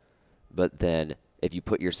that. But then if you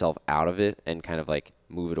put yourself out of it and kind of like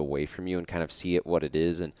move it away from you and kind of see it what it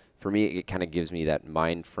is. And for me, it kind of gives me that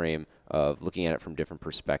mind frame of looking at it from different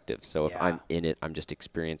perspectives. So if I'm in it, I'm just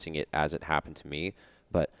experiencing it as it happened to me.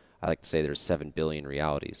 But I like to say there's 7 billion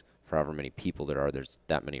realities. For however many people there are, there's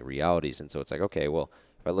that many realities. And so it's like, okay, well,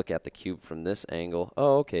 if I look at the cube from this angle,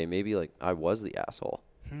 oh, okay, maybe like I was the asshole.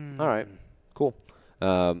 All right, cool.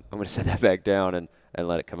 I'm going to set that back down and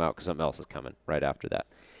let it come out because something else is coming right after that.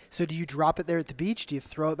 So do you drop it there at the beach? Do you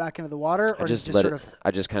throw it back into the water? Or I just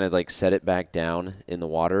I just kind of like set it back down in the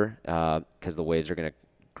water because the waves are going to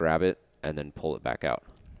grab it and then pull it back out.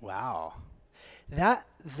 Wow.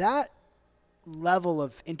 That level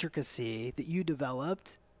of intricacy that you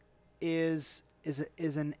developed is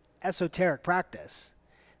an esoteric practice.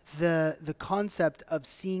 The concept of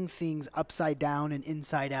seeing things upside down and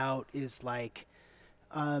inside out is like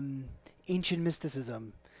ancient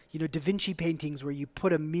mysticism. Da Vinci paintings where you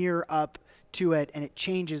put a mirror up to it and it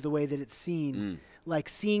changes the way that it's seen. Like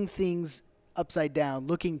seeing things upside down,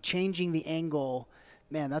 changing the angle.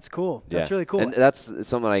 Man, that's cool. That's really cool. And that's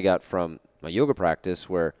something I got from my yoga practice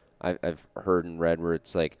where I've heard and read where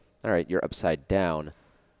it's like, all right, you're upside down.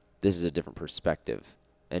 This is a different perspective.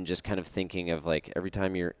 And just kind of thinking of like every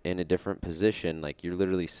time you're in a different position, like you're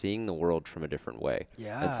literally seeing the world from a different way.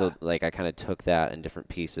 Yeah. And so like I kind of took that in different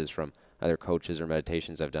pieces from other coaches or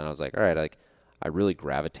meditations I've done. I was like, all right, like I really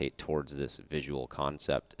gravitate towards this visual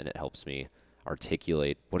concept and it helps me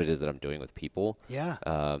articulate what it is that I'm doing with people. Yeah.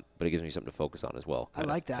 But it gives me something to focus on as well. I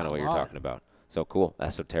like that Kind of a what you're lot. talking about. So cool.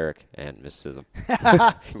 Esoteric and mysticism.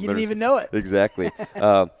 You didn't even know it. Exactly.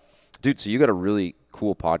 Dude, so you got a really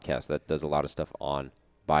cool podcast that does a lot of stuff on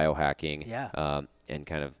biohacking. Yeah. And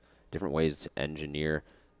kind of different ways to engineer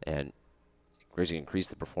and basically increase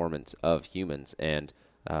the performance of humans. And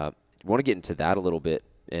want to get into that a little bit.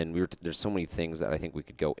 And there's so many things that I think we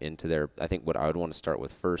could go into there. I think what I would want to start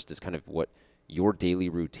with first is kind of what your daily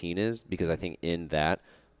routine is, because I think in that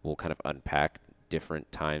we'll kind of unpack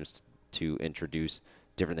different times to introduce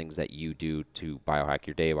different things that you do to biohack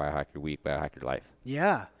your day, biohack your week, biohack your life.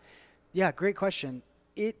 Yeah. Yeah, great question.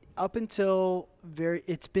 It's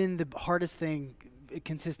been the hardest thing.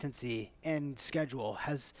 Consistency and schedule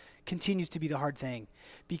continues to be the hard thing,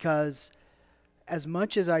 because as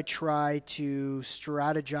much as I try to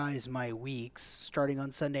strategize my weeks starting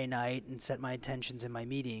on Sunday night and set my intentions in my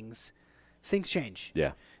meetings, things change.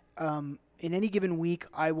 Yeah. In any given week,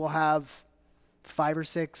 I will have 5 or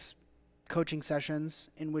 6 coaching sessions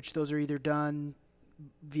in which those are either done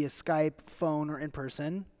via Skype, phone, or in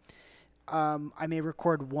person. I may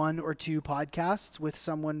record 1 or 2 podcasts with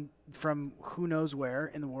someone from who knows where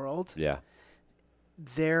in the world. Yeah.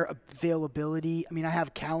 Their availability. I mean, I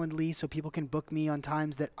have Calendly, so people can book me on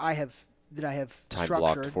times that I have Time structured.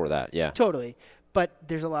 blocked for that. Yeah. Totally. But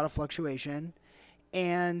there's a lot of fluctuation.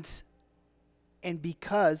 And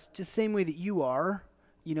because just the same way that you are,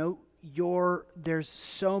 you know, there's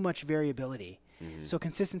so much variability. Mm-hmm. So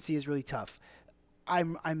consistency is really tough.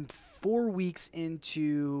 I'm 4 weeks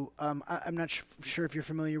into. I'm not sure if you're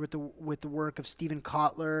familiar with the work of Stephen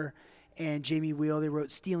Kotler and Jamie Wheel. They wrote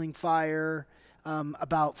 "Stealing Fire"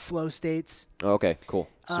 about flow states. Oh, okay. Cool.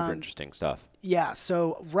 Super interesting stuff. Yeah.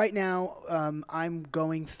 So right now, I'm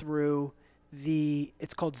going through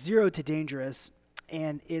it's called Zero to Dangerous,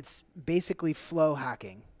 and it's basically flow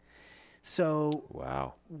hacking. So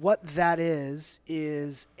Wow. what that is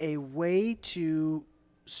a way to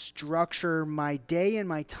structure my day and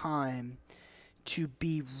my time to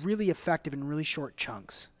be really effective in really short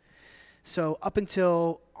chunks. So up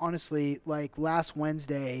until, honestly, like last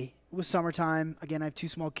Wednesday, it was summertime. Again, I have 2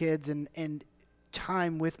 small kids and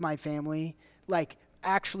time with my family, like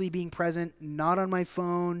actually being present, not on my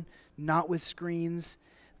phone, not with screens,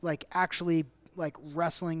 like actually like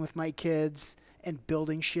wrestling with my kids and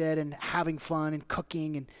building shit and having fun and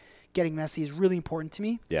cooking and getting messy is really important to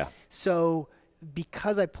me. Yeah. So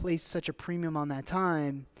because I place such a premium on that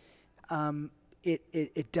time,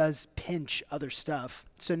 it does pinch other stuff.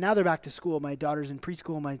 So now they're back to school. My daughter's in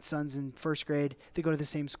preschool. My son's in first grade. They go to the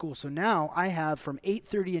same school. So now I have from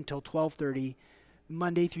 8:30 until 12:30,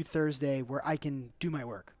 Monday through Thursday, where I can do my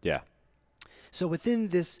work. Yeah. So within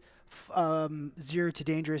this Zero to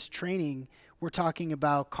Dangerous training, we're talking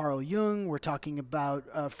about Carl Jung, we're talking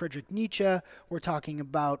about Friedrich Nietzsche, we're talking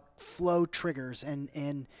about flow triggers,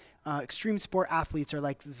 and extreme sport athletes are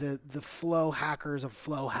like the flow hackers of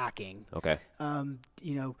flow hacking. Okay.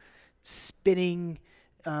 You know, spinning,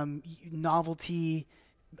 novelty,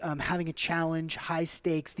 having a challenge, high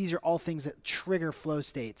stakes. These are all things that trigger flow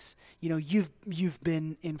states. You know, you've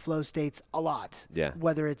been in flow states a lot. Yeah.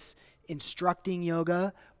 Whether it's instructing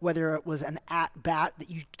yoga, whether it was an at bat that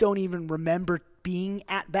you don't even remember being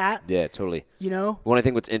at bat. Yeah, totally. You know? Well, I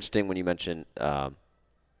think what's interesting when you mention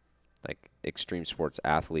like extreme sports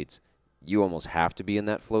athletes, you almost have to be in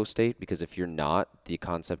that flow state, because if you're not, the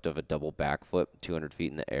concept of a double backflip 200 feet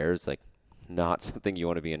in the air is like not something you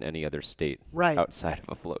want to be in any other state outside of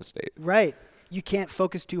a flow state. Right. You can't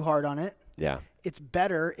focus too hard on it. Yeah. It's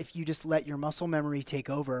better if you just let your muscle memory take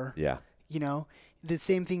over. Yeah. You know, the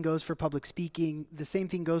same thing goes for public speaking. The same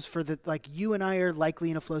thing goes for like you and I are likely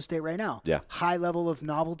in a flow state right now. Yeah. High level of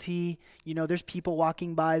novelty. You know, there's people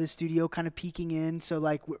walking by the studio kind of peeking in. So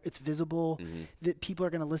like it's visible that people are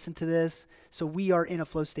going to listen to this. So we are in a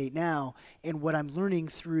flow state now. And what I'm learning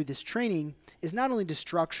through this training is not only to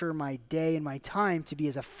structure my day and my time to be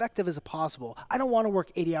as effective as possible. I don't want to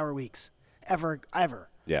work 80-hour weeks ever.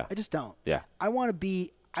 Yeah. I just don't. Yeah. I want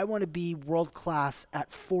to be world class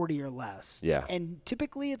at 40 or less. Yeah. And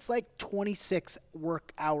typically it's like 26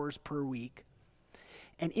 work hours per week.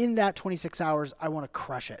 And in that 26 hours, I want to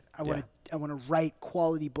crush it. I want to write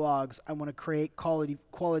quality blogs. I want to create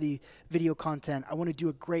quality video content. I want to do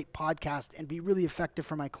a great podcast and be really effective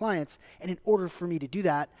for my clients. And in order for me to do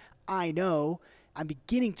that, I know I'm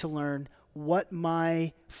beginning to learn what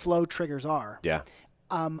my flow triggers are. Yeah.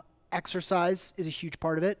 Exercise is a huge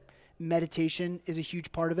part of it. Meditation is a huge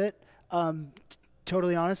part of it.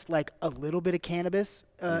 Totally honest, like a little bit of cannabis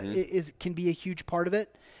can be a huge part of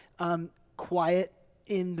it. Quiet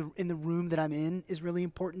in the room that I'm in is really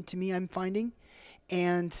important to me, I'm finding,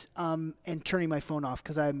 and turning my phone off,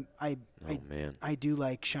 because I do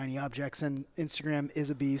like shiny objects, and Instagram is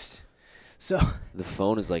a beast. So the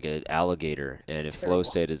phone is like an alligator, and if flow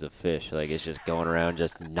state is a fish, like it's just going around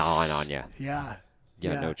just gnawing on you. Yeah. You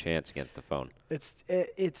got no chance against the phone.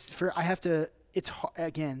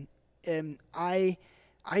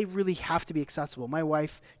 I really have to be accessible. My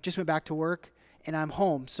wife just went back to work and I'm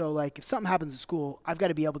home. So like if something happens at school, I've got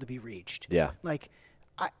to be able to be reached. Yeah. Like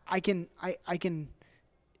I can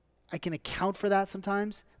account for that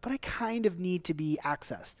sometimes, but I kind of need to be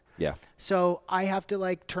accessed. Yeah. So I have to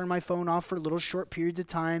like turn my phone off for little short periods of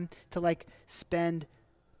time to like spend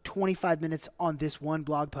 25 minutes on this one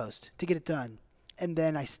blog post to get it done. And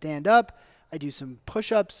then I stand up, I do some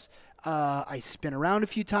push-ups, I spin around a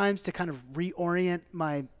few times to kind of reorient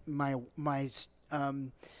my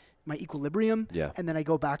equilibrium, Yeah. and then I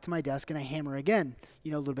go back to my desk and I hammer again. A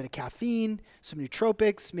little bit of caffeine, some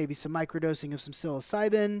nootropics, maybe some microdosing of some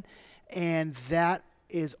psilocybin, and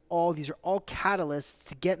these are all catalysts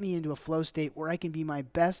to get me into a flow state where I can be my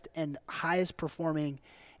best and highest performing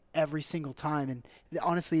every single time. And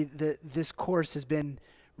honestly, this course has been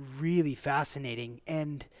really fascinating,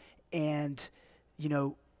 and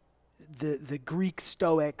the Greek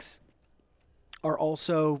Stoics were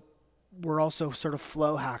also sort of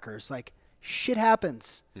flow hackers. Like, shit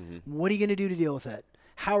happens. Mm-hmm. What are you going to do to deal with it?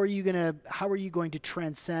 How are you going to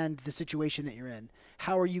transcend the situation that you're in?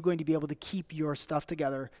 How are you going to be able to keep your stuff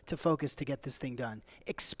together to focus to get this thing done?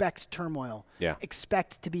 Expect turmoil. Yeah.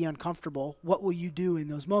 Expect to be uncomfortable. What will you do in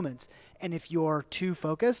those moments? And if you're too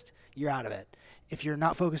focused, you're out of it. If you're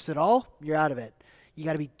not focused at all, you're out of it. You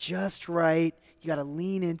got to be just right. You got to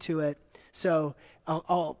lean into it. So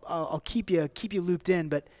I'll keep you looped in,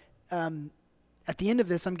 but at the end of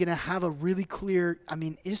this, I'm going to have a really clear. I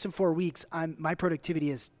mean, just in 4 weeks, my productivity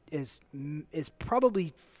is probably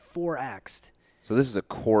 4x'd. So this is a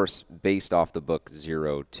course based off the book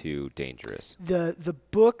Zero to Dangerous. The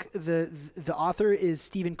book, the author is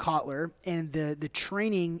Stephen Kotler, and the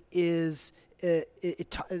training is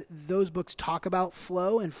those books talk about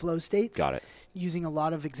flow and flow states. Got it. Using a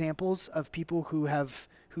lot of examples of people who have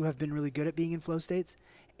been really good at being in flow states,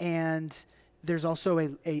 and there's also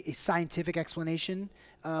a scientific explanation,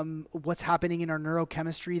 what's happening in our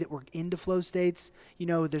neurochemistry that we're into flow states.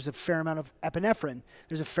 There's a fair amount of epinephrine.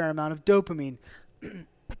 There's a fair amount of dopamine.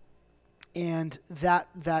 And that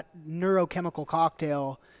neurochemical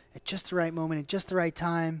cocktail at just the right moment, at just the right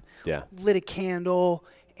time, lit a candle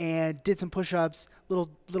and did some push-ups, little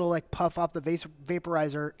like puff off the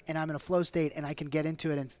vaporizer, and I'm in a flow state and I can get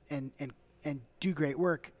into it and do great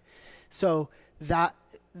work. So that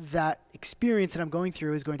experience that I'm going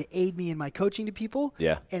through is going to aid me in my coaching to people.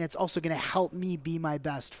 Yeah. And it's also going to help me be my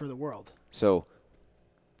best for the world. So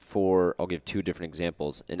I'll give 2 different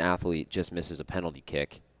examples. An athlete just misses a penalty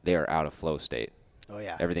kick. They are out of flow state. Oh,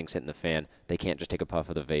 yeah. Everything's hitting the fan. They can't just take a puff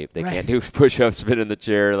of the vape. They can't do push-ups, spin in the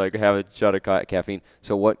chair, like have a shot of caffeine.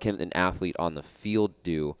 So what can an athlete on the field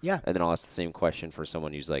do? Yeah. And then I'll ask the same question for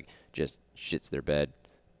someone who's like just shits their bed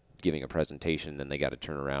giving a presentation, then they got to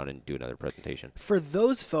turn around and do another presentation. For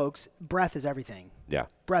those folks, breath is everything. Yeah.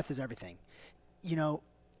 Breath is everything.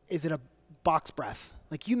 Is it a box breath?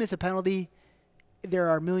 Like, you miss a penalty, there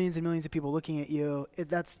are millions and millions of people looking at you.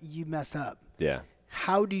 You messed up. Yeah.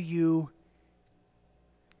 How do you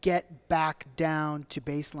get back down to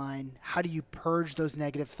baseline? How do you purge those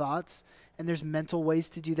negative thoughts? And there's mental ways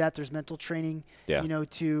to do that. There's mental training,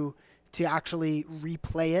 to actually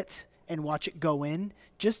replay it and watch it go in,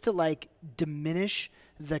 just to like diminish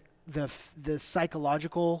the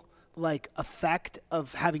psychological effect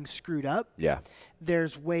of having screwed up. Yeah.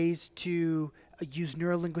 There's ways to use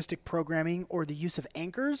neurolinguistic programming or the use of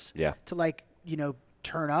anchors to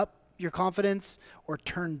turn up your confidence or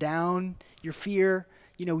turn down your fear.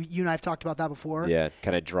 You and I have talked about that before. Yeah,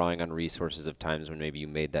 kind of drawing on resources of times when maybe you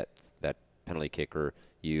made that penalty kick, or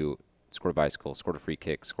you scored a bicycle, scored a free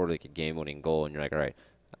kick, scored like a game-winning goal, and you're like, all right,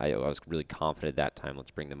 I was really confident that time. Let's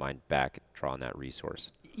bring the mind back and draw on that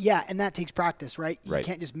resource. Yeah, and that takes practice, right? You Right.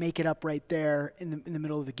 can't just make it up right there in the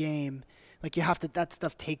middle of the game. Like, you have to. That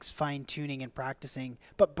stuff takes fine-tuning and practicing.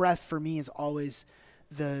 But breath for me is always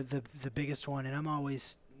the biggest one, and I'm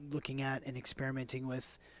always looking at and experimenting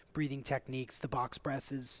with breathing techniques. The box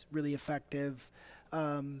breath is really effective.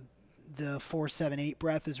 The 4-7-8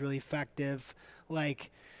 breath is really effective.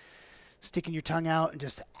 Like sticking your tongue out and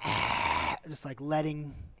just like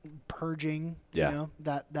purging. Yeah.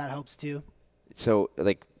 That helps too. So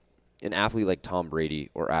like an athlete like Tom Brady,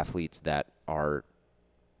 or athletes that are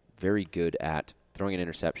very good at throwing an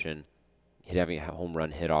interception, having a home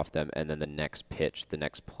run hit off them, and then the next pitch, the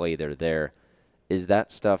next play, they're there. Is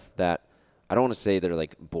that stuff that, I don't want to say they're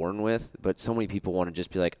like born with, but so many people want to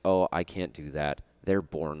just be like, oh, I can't do that. They're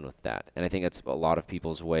born with that. And I think that's a lot of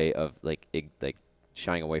people's way of like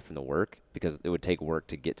shying away from the work, because it would take work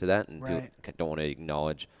to get to that, and Right. don't want to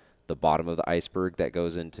acknowledge the bottom of the iceberg that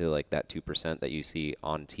goes into like that 2% that you see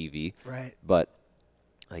on TV. Right. But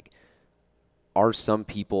like, are some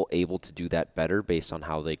people able to do that better based on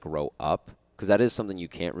how they grow up? Because that is something you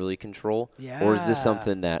can't really control. Yeah. Or is this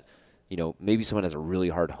something that, maybe someone has a really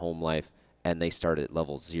hard home life and they start at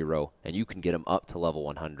level 0 and you can get them up to level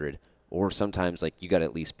 100? Or sometimes like you got to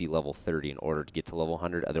at least be level 30 in order to get to level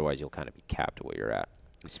 100. Otherwise, you'll kind of be capped at where you're at.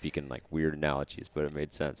 I'm speaking like weird analogies, but it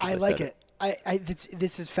made sense. I like it.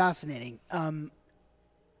 This is fascinating. On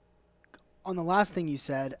the last thing you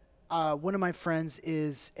said, one of my friends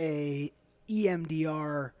is a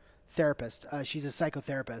EMDR therapist. She's a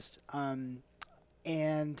psychotherapist.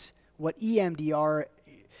 And what EMDR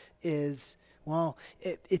is, well,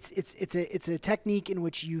 it's a technique in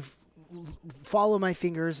which you follow my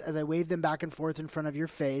fingers as I wave them back and forth in front of your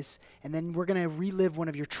face, and then we're going to relive one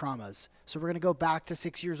of your traumas. So we're going to go back to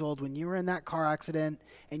 6 years old when you were in that car accident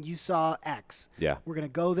and you saw X. Yeah. We're going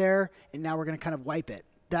to go there, and now we're going to kind of wipe it.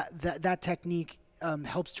 That technique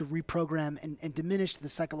helps to reprogram and diminish the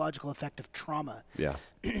psychological effect of trauma. Yeah.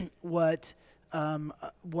 What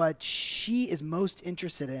she is most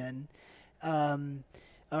interested in,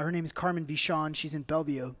 her name is Carmen Bichon. She's in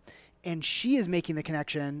Bellevue, and she is making the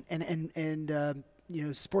connection. And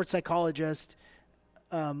sports psychologist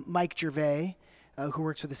Mike Gervais, who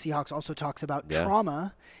works for the Seahawks, also talks about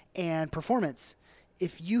trauma and performance.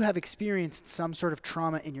 If you have experienced some sort of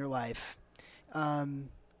trauma in your life,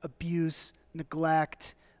 abuse,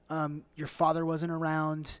 neglect, your father wasn't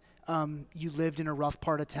around, you lived in a rough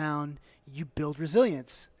part of town, you build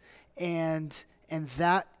resilience. And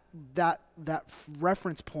that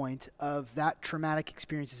reference point of that traumatic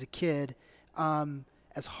experience as a kid,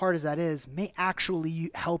 as hard as that is, may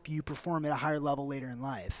actually help you perform at a higher level later in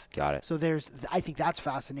life. Got it. So I think that's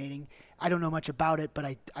fascinating. I don't know much about it, but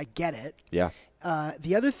I get it. Yeah.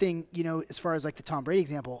 The other thing, as far as like the Tom Brady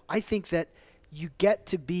example, I think that you get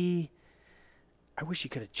to be, I wish you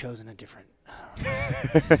could have chosen a different,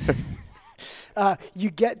 you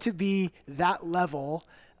get to be that level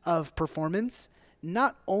of performance,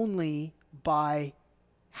 not only by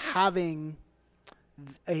having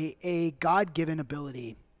a God-given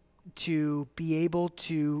ability to be able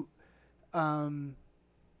to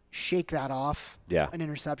shake that off, an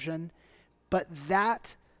interception, but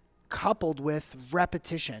that coupled with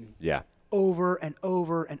repetition. Yeah. Over and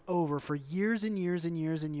over and over for years and years and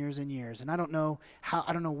years and years and years. And I don't know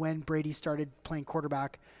when Brady started playing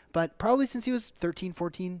quarterback, but probably since he was 13,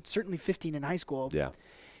 14, certainly 15 in high school. Yeah.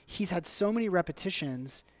 He's had so many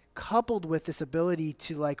repetitions coupled with this ability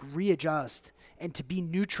to like readjust and to be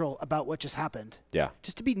neutral about what just happened. Yeah.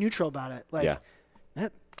 Just to be neutral about it. Like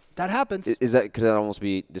that happens. Could that almost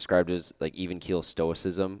be described as like even keel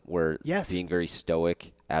stoicism, where being very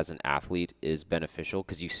stoic as an athlete is beneficial?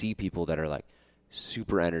 Because you see people that are like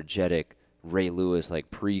super energetic, Ray Lewis,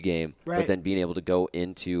 like pregame, but then being able to go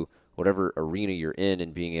into whatever arena you're in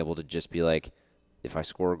and being able to just be like, if I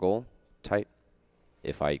score a goal, tight.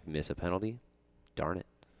 If I miss a penalty, darn it.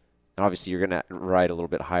 And obviously you're going to ride a little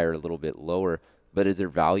bit higher, a little bit lower, but is there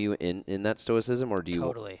value in that stoicism, or do you?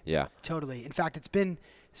 Totally. Yeah. Totally. In fact, it's been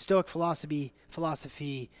Stoic philosophy.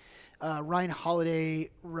 Ryan Holiday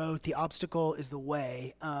wrote "The Obstacle is the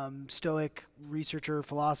Way." Stoic researcher,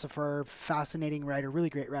 philosopher, fascinating writer, really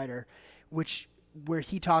great writer, where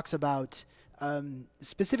he talks about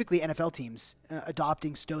specifically NFL teams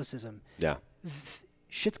adopting stoicism. Yeah.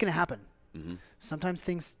 Shit's gonna happen. Mm-hmm. Sometimes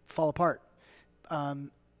things fall apart.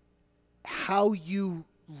 How you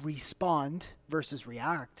respond versus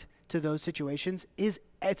react to those situations it's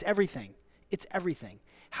everything. It's everything.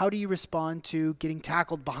 How do you respond to getting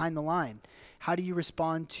tackled behind the line? How do you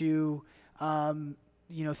respond to,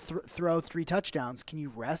 throw 3 touchdowns? Can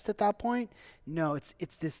you rest at that point? No,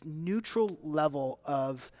 it's this neutral level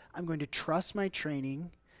of I'm going to trust my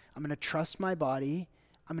training. I'm going to trust my body.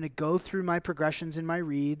 I'm going to go through my progressions in my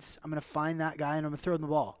reads. I'm going to find that guy and I'm going to throw him the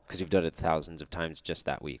ball. Because you've done it thousands of times just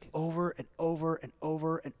that week. Over and over and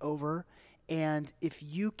over and over. And if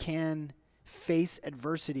you can face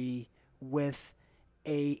adversity with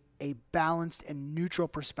a balanced and neutral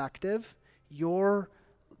perspective, you're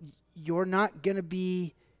not going to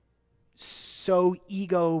be so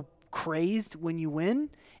ego crazed when you win,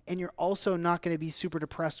 and you're also not going to be super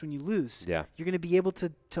depressed when you lose. Yeah. You're going to be able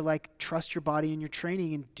to like trust your body and your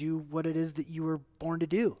training and do what it is that you were born to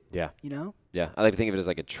do. Yeah. Yeah. I like to think of it as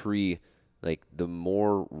like a tree. Like the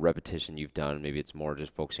more repetition you've done, maybe it's more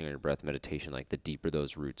just focusing on your breath meditation, like the deeper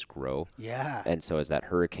those roots grow. Yeah. And so as that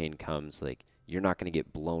hurricane comes, like you're not going to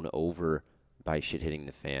get blown over by shit hitting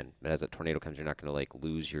the fan. But as a tornado comes, you're not going to like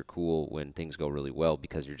lose your cool when things go really well,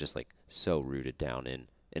 because you're just like so rooted down in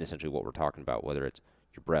essentially what we're talking about, whether it's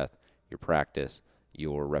your breath, your practice,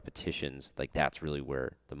 your repetitions. Like that's really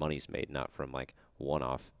where the money's made, not from like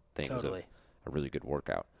one-off things of a really good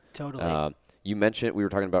workout. Totally. You mentioned, we were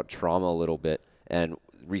talking about trauma a little bit, and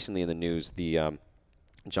recently in the news, the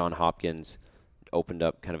John Hopkins opened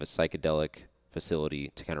up kind of a psychedelic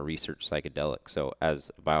facility to kind of research psychedelics. So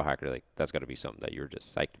as a biohacker, like that's got to be something that you're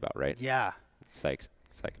just psyched about, right? Yeah.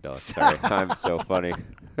 Psychedelics. Sorry, I'm so funny.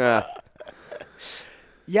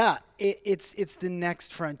 Yeah, it's the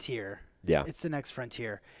next frontier. Yeah. It's the next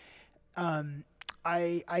frontier.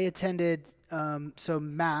 I attended so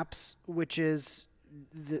MAPS, which is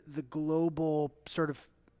the global sort of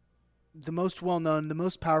the most well-known, the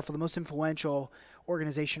most powerful, the most influential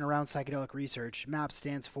organization around psychedelic research. MAPS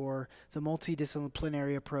stands for the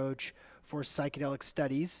Multidisciplinary Approach for Psychedelic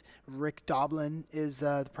Studies. Rick Doblin is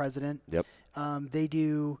the president. Yep. They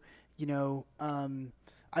do,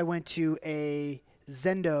 I went to a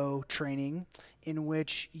Zendo training in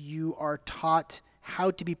which you are taught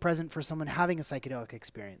how to be present for someone having a psychedelic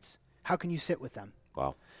experience. How can you sit with them?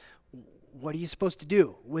 Wow. What are you supposed to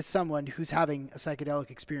do with someone who's having a psychedelic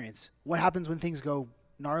experience? What happens when things go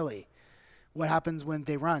gnarly? What happens when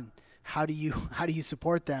they run? How do you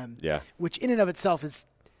support them? Yeah. Which in and of itself is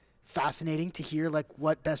fascinating to hear, like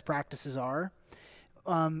what best practices are.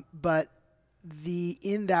 But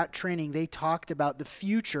in that training, they talked about the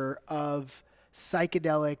future of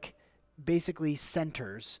psychedelic, basically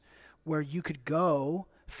centers, where you could go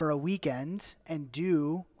for a weekend and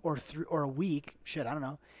do, or a week, I don't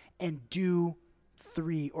know, and do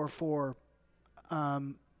 3 or 4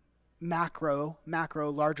 macro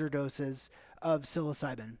larger doses of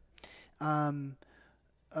psilocybin. Can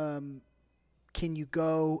you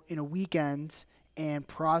go in a weekend and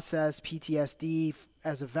process PTSD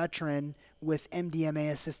as a veteran with MDMA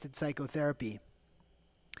assisted psychotherapy?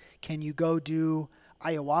 Can you go do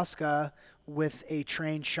ayahuasca with a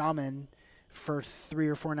trained shaman for 3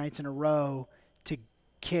 or 4 nights in a row to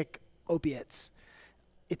kick opiates?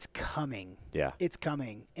 It's coming. Yeah. It's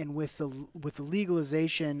coming. And with the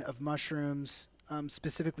legalization of mushrooms,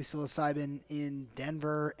 specifically psilocybin in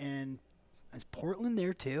Denver, and is Portland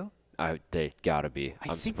there too? They gotta be.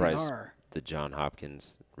 I'm think surprised they are. the John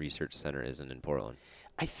Hopkins Research Center isn't in Portland.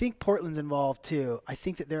 I think Portland's involved too. I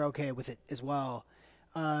think that they're okay with it as well.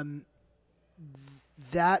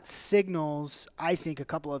 That signals, I think, a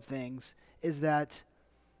couple of things. Is that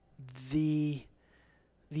the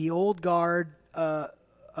old guard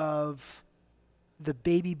of the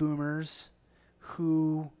baby boomers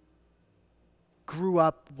who grew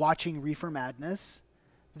up watching Reefer Madness,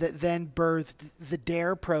 that then birthed the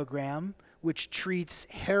DARE program, which treats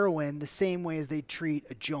heroin the same way as they treat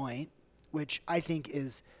a joint, which I think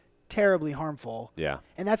is terribly harmful. Yeah.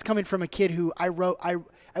 And that's coming from a kid who I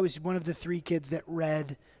was one of the 3 kids that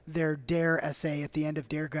read their DARE essay at the end of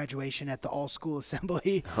DARE graduation at the all-school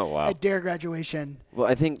assembly. Oh, wow. At DARE graduation. Well,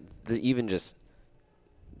 I think even just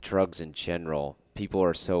drugs in general, people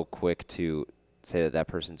are so quick to say that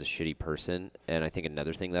person's a shitty person. And I think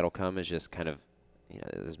another thing that'll come is just kind of,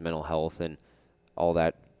 this mental health and all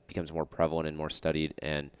that becomes more prevalent and more studied,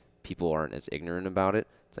 and people aren't as ignorant about it.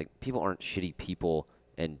 It's like people aren't shitty people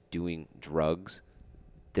and doing drugs.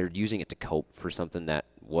 They're using it to cope for something that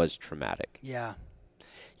was traumatic. Yeah.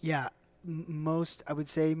 Yeah. I would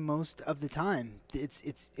say most of the time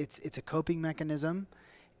it's a coping mechanism.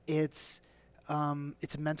 It's a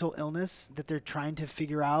mental illness that they're trying to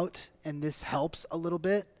figure out, and this helps a little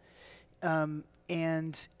bit.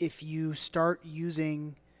 And if you start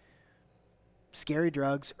using scary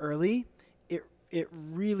drugs early, it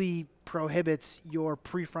really prohibits your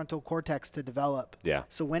prefrontal cortex to develop. Yeah.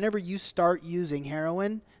 So whenever you start using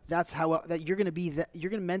heroin, that's how that you're going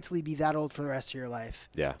to mentally be that old for the rest of your life.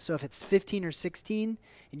 Yeah. So if it's 15 or 16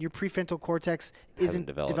 and your prefrontal cortex isn't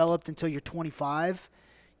developed until you're 25,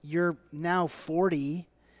 you're now 40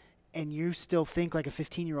 and you still think like a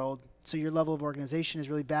 15-year-old. So your level of organization is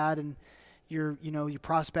really bad, and your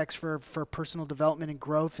prospects for personal development and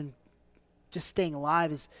growth and just staying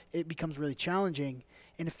alive it becomes really challenging.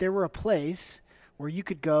 And if there were a place where you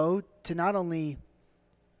could go to not only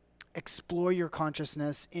explore your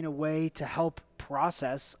consciousness in a way to help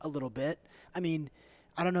process a little bit. I mean,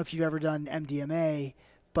 I don't know if you've ever done MDMA,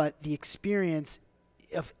 but the experience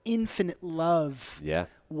of infinite love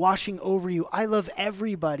washing over you. I love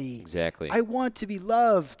everybody. Exactly. I want to be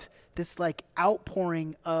loved. This like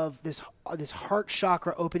outpouring of this heart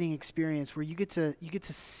chakra opening experience where you get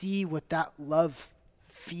to see what that love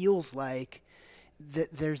feels like.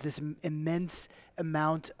 That there's this immense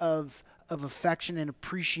amount of affection and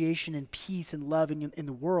appreciation and peace and love in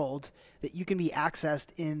the world that you can be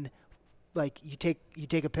accessed in. Like you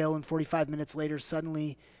take a pill and 45 minutes later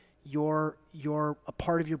suddenly you're a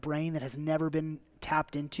part of your brain that has never been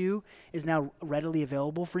tapped into is now readily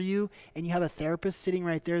available for you, and you have a therapist sitting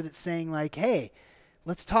right there that's saying like, hey,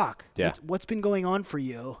 let's talk. Yeah. What's been going on for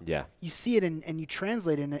you? Yeah. You see it and you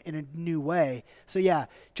translate it in a new way. So yeah,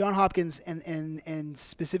 John Hopkins and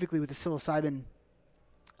specifically with the psilocybin,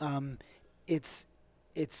 it's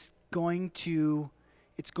going to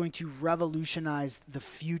revolutionize the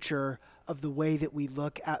future of the way that we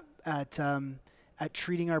look at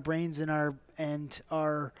treating our brains and our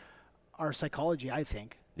our psychology, I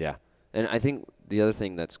think. Yeah. And I think the other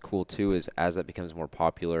thing that's cool too is as that becomes more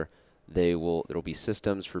popular, there'll be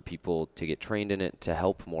systems for people to get trained in it to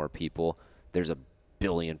help more people. There's a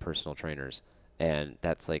billion personal trainers, and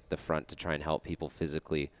that's like the front to try and help people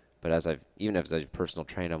physically. But even as I've personal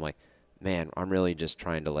trained, I'm like, man, I'm really just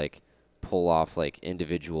trying to like pull off like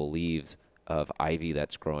individual leaves of ivy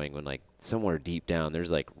that's growing when like somewhere deep down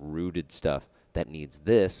there's like rooted stuff that needs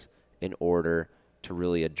this in order to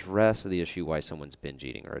really address the issue why someone's binge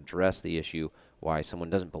eating, or address the issue why someone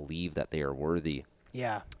doesn't believe that they are worthy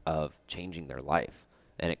of changing their life.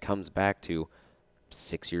 And it comes back to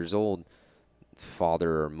 6 years old,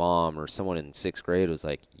 father or mom or someone in 6th grade was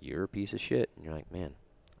like, you're a piece of shit. And you're like, man,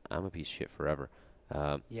 I'm a piece of shit forever.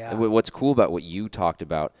 And what's cool about what you talked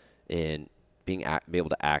about in be able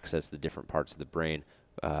to access the different parts of the brain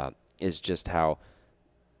is just how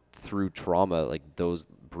through trauma, like those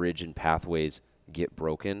bridge and pathways get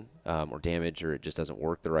broken or damaged, or it just doesn't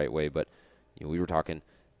work the right way. But we were talking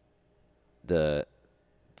the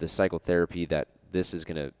psychotherapy that this is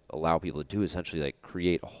going to allow people to do, essentially like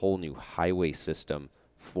create a whole new highway system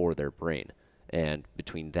for their brain. And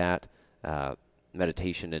between that,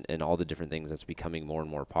 meditation and all the different things that's becoming more and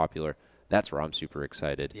more popular, that's where I'm super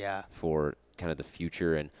excited for kind of the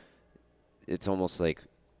future. And it's almost like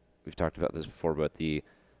we've talked about this before, but the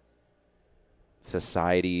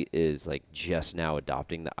society is like just now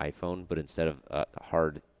adopting the iPhone, but instead of a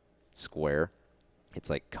hard square, it's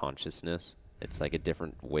like consciousness. It's like a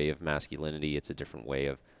different way of masculinity. It's a different way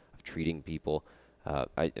of treating people.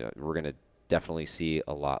 We're going to definitely see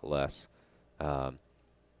a lot less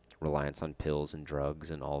reliance on pills and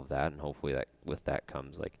drugs and all of that. And hopefully that with that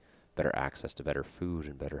comes like better access to better food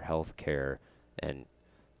and better health care. And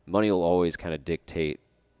money will always kind of dictate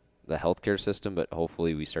the healthcare system, but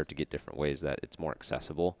hopefully we start to get different ways that it's more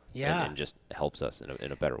accessible and just helps us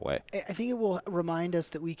in a better way. I think it will remind us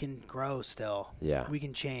that we can grow still. Yeah. We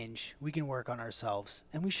can change. We can work on ourselves.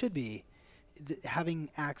 And we should be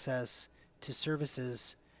having access to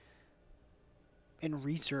services and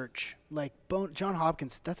research like John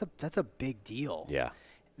Hopkins. That's a big deal. Yeah.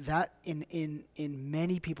 That in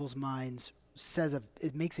many people's minds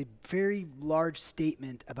it makes a very large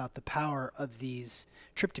statement about the power of these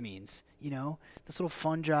tryptamines. This little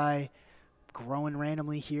fungi growing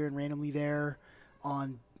randomly here and randomly there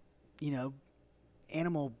on,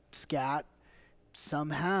 animal scat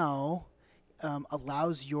somehow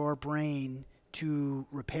allows your brain to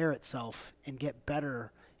repair itself and get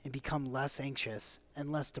better and become less anxious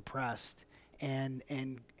and less depressed and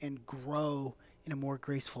grow in a more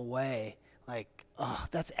graceful way. Like,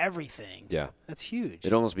 that's everything. Yeah. That's huge.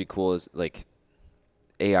 It'd almost be cool as like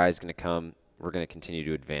AI is going to come. We're going to continue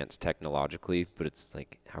to advance technologically, but it's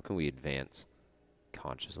like, how can we advance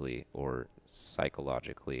consciously or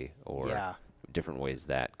psychologically or different ways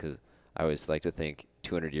that? Because I always like to think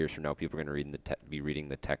 200 years from now, people are going to be reading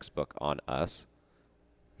the textbook on us.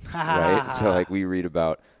 Right? So like we read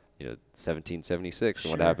about, 1776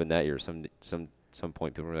 and what happened that year. Some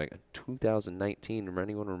point people were like, 2019,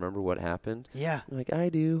 anyone remember what happened? Yeah. I'm like, I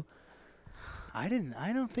do. I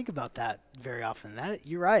don't think about that very often.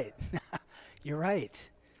 You're right. You're right.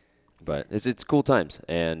 But it's cool times.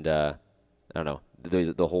 And I don't know.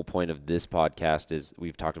 The whole point of this podcast is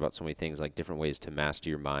we've talked about so many things, like different ways to master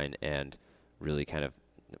your mind and really kind of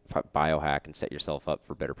biohack and set yourself up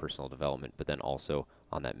for better personal development. But then also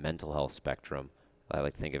on that mental health spectrum, I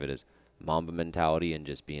like to think of it as Mamba mentality and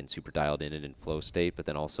just being super dialed in and in flow state. But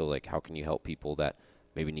then also like, how can you help people that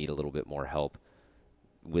maybe need a little bit more help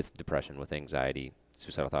with depression, with anxiety,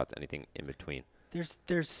 suicidal thoughts, anything in between? There's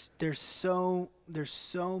so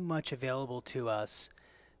much available to us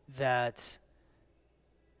that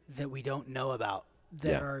we don't know about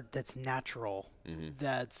that's natural,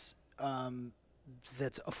 that's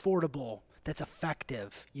affordable, that's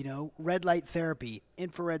effective. Red light therapy,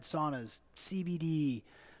 infrared saunas, CBD,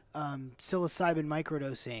 psilocybin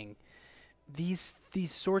microdosing. These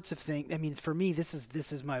sorts of things. I mean, for me, this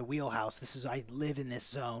is my wheelhouse. I live in this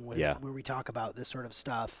zone where we talk about this sort of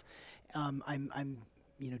stuff. I'm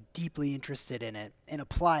deeply interested in it and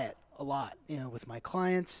apply it a lot, with my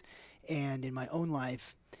clients and in my own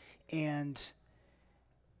life. And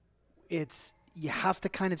you have to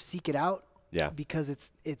kind of seek it out,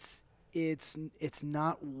 because it's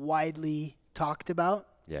not widely talked about.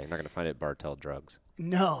 Yeah, you're not gonna find it at Bartell Drugs.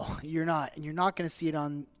 No, you're not, and you're not going to see it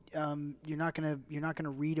on. You're not going to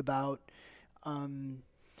read about,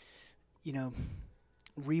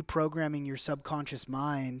 reprogramming your subconscious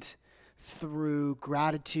mind through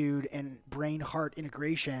gratitude and brain-heart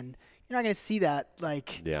integration. You're not going to see that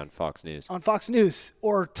on Fox News. On Fox News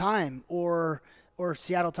or Time or or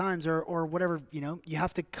Seattle Times or whatever, you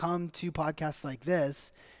have to come to podcasts like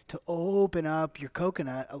this to open up your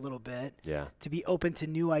coconut a little bit, Yeah. to be open to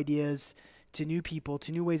new ideas, to new people,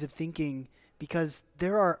 to new ways of thinking, because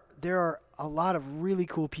there are a lot of really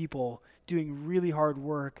cool people doing really hard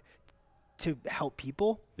work to help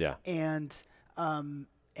people. Yeah. And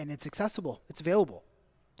it's accessible. It's available.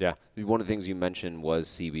 Yeah. One of the things you mentioned was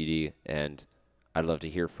CBD, and I'd love to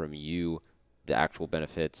hear from you the actual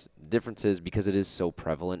benefits, differences, because it is so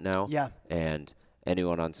prevalent now. Yeah. And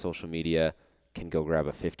anyone on social media can go grab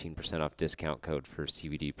a 15% off discount code for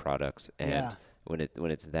CBD products. And Yeah. when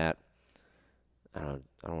it's that, I don't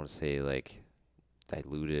want to say like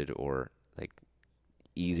diluted or like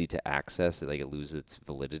easy to access, like it loses its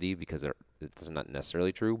validity because it's not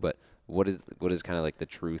necessarily true. But what is kind of like the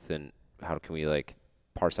truth, and how can we like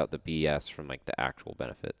parse out the BS from like the actual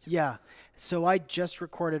benefits? Yeah. So I just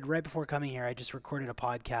recorded, right before coming here, I just recorded a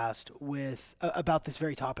podcast with about this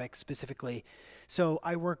very topic specifically. So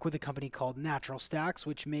I work with a company called Natural Stacks,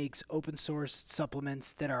 which makes open source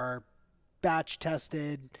supplements that are batch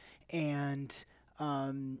tested and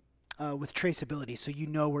with traceability. So you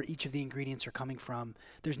know where each of the ingredients are coming from.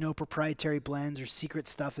 There's no proprietary blends or secret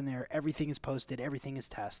stuff in there. Everything is posted. Everything is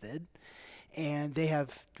tested. And we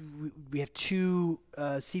have two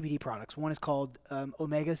CBD products. One is called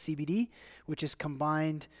Omega CBD, which is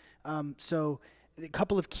combined. So a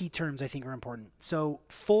couple of key terms I think are important. So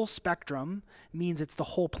full spectrum means it's the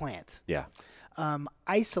whole plant. Yeah.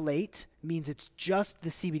 Isolate means it's just the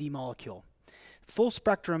CBD molecule. Full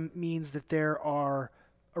spectrum means that there are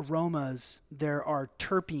aromas, there are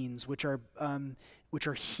terpenes, which are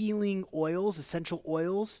healing oils, essential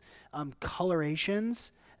oils,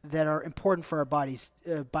 colorations that are important for our body's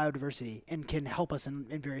biodiversity and can help us in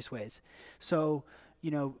various ways. So,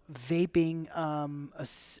 vaping a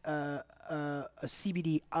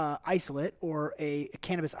CBD isolate or a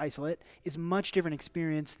cannabis isolate is a much different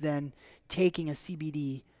experience than taking a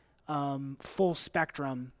CBD full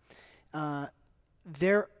spectrum. A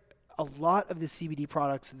lot of the CBD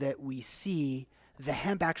products that we see, the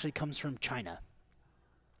hemp actually comes from China.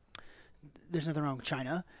 There's nothing wrong with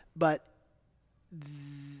China, but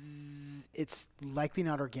it's likely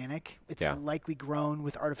not organic. It's likely grown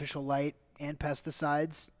with artificial light and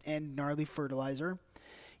pesticides and gnarly fertilizer.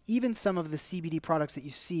 Even some of the CBD products that you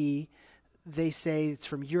see, they say it's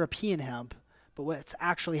from European hemp, but what's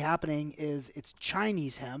actually happening is it's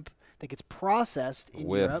Chinese hemp that gets processed in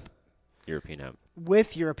Europe. European hemp.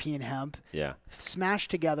 With European hemp. Yeah.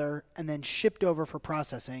 Smashed together and then shipped over for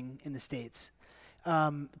processing in the States.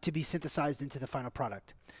 To be synthesized into the final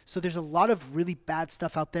product. So there's a lot of really bad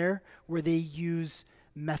stuff out there where they use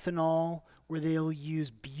methanol, where they'll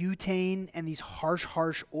use butane and these harsh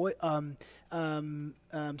oil,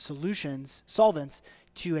 solvents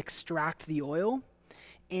to extract the oil.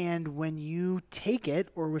 And when you take it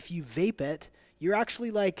or if you vape it, you're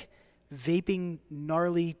actually like vaping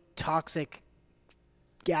gnarly toxic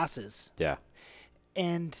gases. Yeah.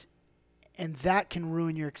 And that can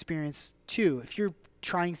ruin your experience too. If you're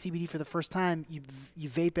trying CBD for the first time, you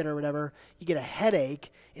vape it or whatever, you get a headache.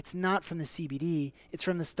 It's not from the CBD. It's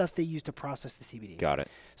from the stuff they use to process the CBD. Got it.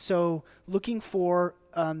 So looking for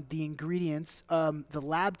the ingredients, the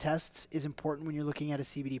lab tests is important when you're looking at a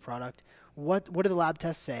CBD product. What do the lab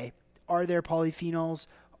tests say? Are there polyphenols?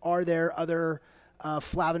 Are there other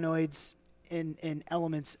flavonoids and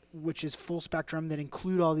elements, which is full spectrum, that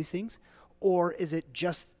include all these things? Or is it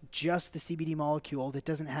just the CBD molecule that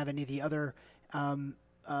doesn't have any of the other,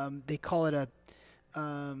 they call it a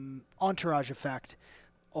entourage effect.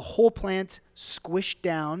 A whole plant squished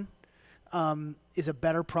down is a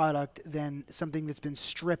better product than something that's been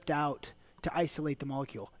stripped out to isolate the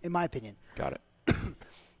molecule, in my opinion. Got it.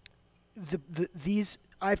 These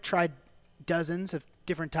I've tried dozens of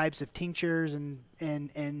different types of tinctures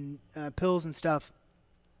and pills and stuff.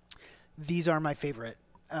 These are my favorite.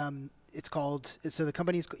 It's called, so the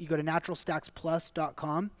company's, you go to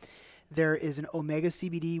naturalstacksplus.com. There is an Omega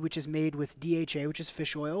CBD, which is made with DHA, which is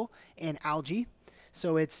fish oil, and algae.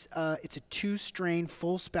 So it's a 2-strain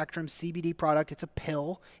full spectrum CBD product. It's a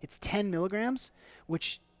pill. It's 10 milligrams,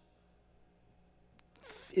 which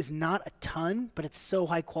is not a ton, but it's so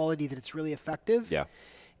high quality that it's really effective. Yeah.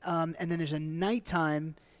 And then there's a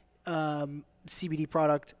nighttime CBD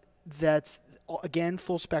product that's, again,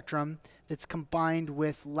 full spectrum, that's combined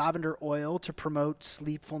with lavender oil to promote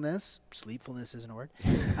sleepfulness. Sleepfulness isn't a word.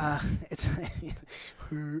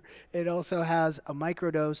 It also has a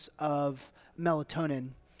microdose of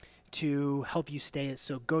melatonin to help you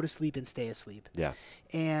go to sleep and stay asleep. Yeah.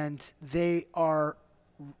 And they are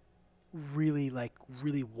really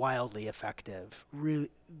wildly effective. Really,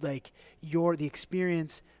 like the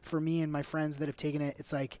experience for me and my friends that have taken it,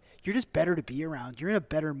 it's like you're just better to be around. You're in a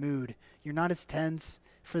better mood. You're not as tense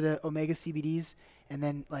for the omega CBDs. And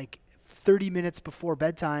then like 30 minutes before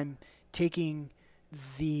bedtime, taking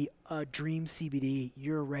the Dream CBD,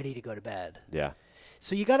 you're ready to go to bed. Yeah.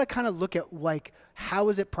 So you got to kind of look at like, how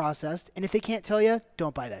is it processed? And if they can't tell you,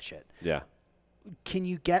 don't buy that shit. Yeah. Can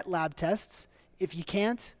you get lab tests? If you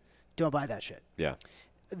can't, don't buy that shit. Yeah.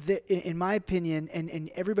 In my opinion, and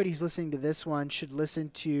everybody who's listening to this one should listen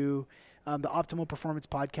to the Optimal Performance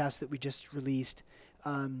podcast that we just released.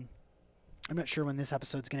 I'm not sure when this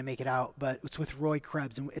episode's going to make it out, but it's with Roy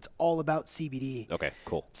Krebs, and it's all about CBD. Okay,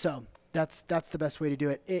 cool. So that's the best way to do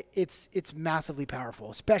it. It's massively powerful,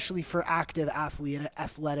 especially for active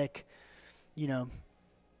athletic,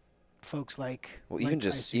 folks like. Well, even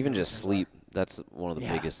just sleep. That's one of the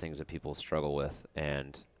biggest things that people struggle with,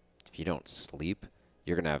 and if you don't sleep,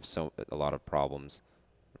 you're gonna have a lot of problems,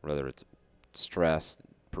 whether it's stress,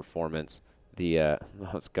 performance. I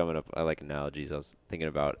was coming up. I like analogies. I was thinking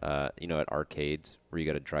about at arcades where you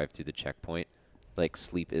got to drive through the checkpoint. Like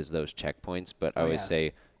sleep is those checkpoints, but I always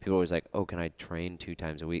say people are always like, oh, can I train 2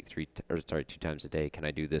 times a week, 2 times a day? Can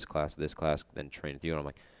I do this class, then train with you? And I'm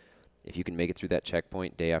like, if you can make it through that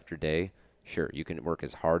checkpoint day after day, sure, you can work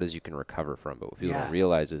as hard as you can recover from. But what people don't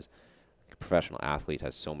realize is a professional athlete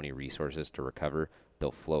has so many resources to recover.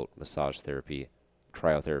 They'll float, massage therapy,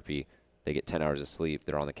 cryotherapy. They get 10 hours of sleep.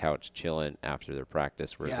 They're on the couch chilling after their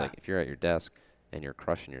practice. Whereas like if you're at your desk and you're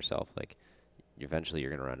crushing yourself, like eventually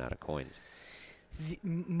you're going to run out of coins.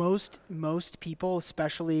 Most people,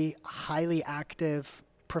 especially highly active,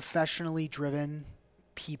 professionally driven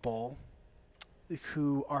people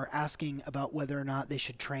who are asking about whether or not they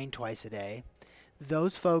should train twice a day,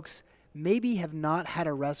 those folks maybe have not had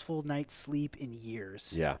a restful night's sleep in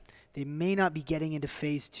years. Yeah. They may not be getting into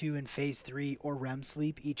phase 2 and phase 3 or REM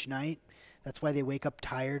sleep each night. That's why they wake up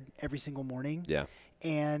tired every single morning. Yeah.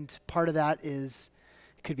 And part of that it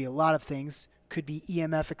could be a lot of things. Could be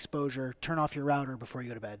EMF exposure. Turn off your router before you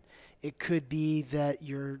go to bed. It could be that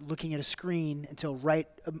you're looking at a screen until right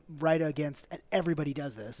against, and everybody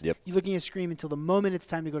does this. Yep. You're looking at a screen until the moment it's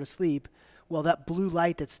time to go to sleep. Well, that blue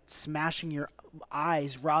light that's smashing your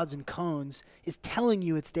eyes, rods and cones, is telling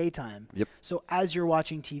you it's daytime. Yep. So as you're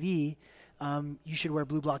watching TV, you should wear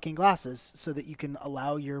blue blocking glasses so that you can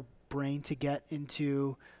allow your brain to get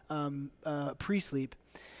into pre-sleep.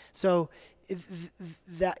 So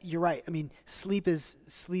that you're right. I mean, sleep is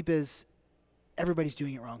everybody's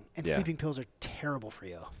doing it wrong, and sleeping pills are terrible for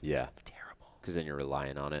you. Yeah. Terrible. Because then you're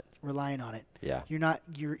relying on it. Yeah.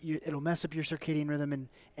 It'll mess up your circadian rhythm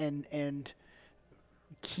and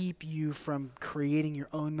keep you from creating your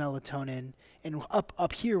own melatonin. And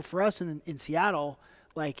up here for us in Seattle,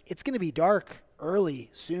 like it's going to be dark early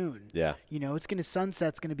soon. Yeah.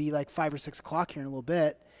 Sunset's going to be like 5 or 6 o'clock here in a little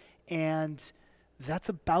bit. And that's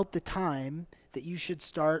about the time that you should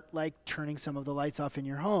start like turning some of the lights off in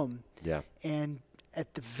your home. Yeah. And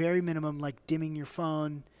at the very minimum, like dimming your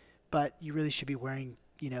phone, but you really should be wearing,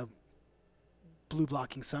 blue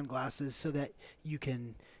blocking sunglasses so that you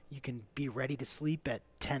can be ready to sleep at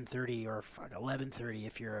 10:30 or 11:30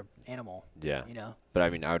 if you're an animal. Yeah. But I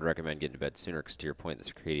mean, I would recommend getting to bed sooner because to your point, the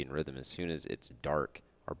circadian rhythm, as soon as it's dark,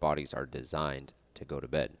 our bodies are designed to go to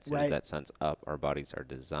bed. As soon as that sun's up, our bodies are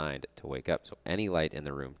designed to wake up. So any light in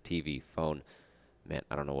the room, TV, phone, man,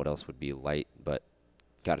 I don't know what else would be light, but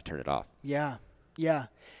got to turn it off. Yeah. Yeah.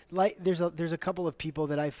 There's a couple of people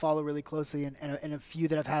that I follow really closely and a few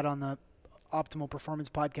that I've had on the Optimal Performance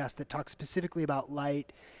podcast that talk specifically about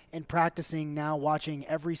light and practicing now watching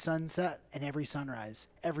every sunset and every sunrise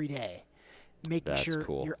every day. Making sure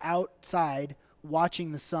you're outside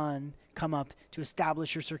watching the sun come up to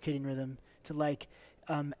establish your circadian rhythm, to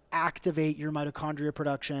activate your mitochondria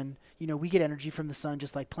production. We get energy from the sun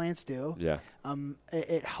just like plants do. Yeah.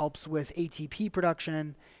 It helps with ATP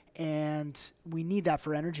production, and we need that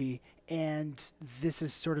for energy. And this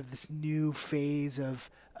is sort of this new phase of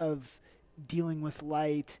dealing with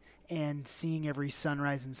light and seeing every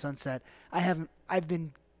sunrise and sunset. I've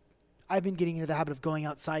been getting into the habit of going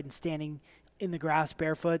outside and standing in the grass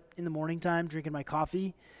barefoot in the morning time, drinking my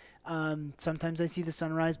coffee. Sometimes I see the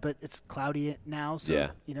sunrise, but it's cloudy now, so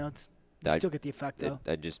you still get the effect though.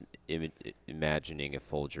 I just imagining a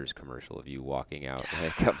Folgers commercial of you walking out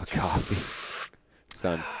with a cup of coffee.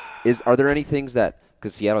 Sun. Are there any things that,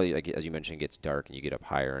 because Seattle, as you mentioned, gets dark and you get up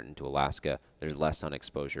higher into Alaska, there's less sun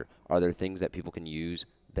exposure. Are there things that people can use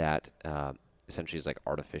that essentially is like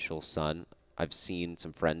artificial sun? I've seen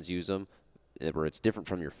some friends use them where it's different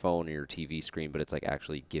from your phone or your TV screen, but it's like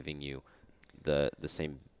actually giving you the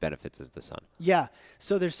same benefits as the sun. Yeah.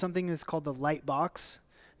 So there's something that's called the light box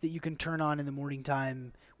that you can turn on in the morning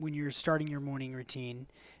time when you're starting your morning routine,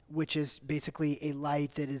 which is basically a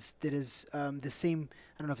light that is the same.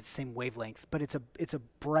 I don't know if it's the same wavelength, but it's a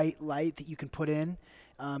bright light that you can put in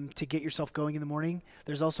to get yourself going in the morning.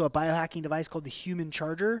 There's also a biohacking device called the human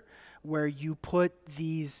charger, where you put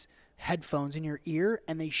these headphones in your ear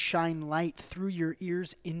and they shine light through your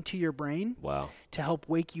ears into your brain. Wow. To help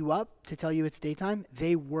wake you up, to tell you it's daytime.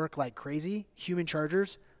 They work like crazy. Human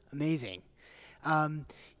chargers, amazing.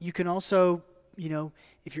 You can also,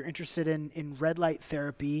 if you're interested in red light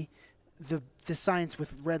therapy, the science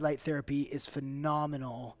with red light therapy is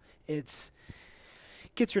phenomenal. It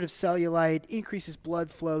gets rid of cellulite, increases blood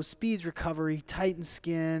flow, speeds recovery, tightens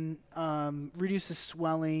skin, reduces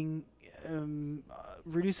swelling,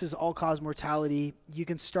 reduces all-cause mortality. You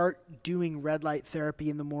can start doing red light therapy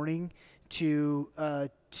in the morning to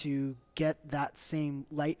get that same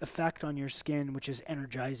light effect on your skin, which is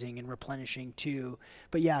energizing and replenishing too.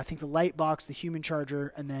 But yeah, I think the light box, the human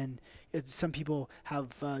charger, and then some people have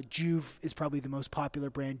Juve is probably the most popular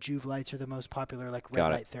brand. Juve lights are the most popular red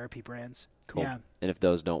light therapy brands. Cool. Yeah. And if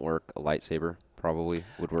those don't work, a lightsaber probably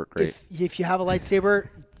would work great. If you have a lightsaber,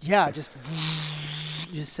 yeah, just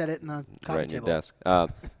set it in a coffee right in table. your desk.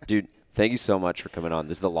 Dude, thank you so much for coming on.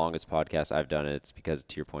 This is the longest podcast I've done, and it's because,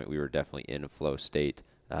 to your point, we were definitely in a flow state.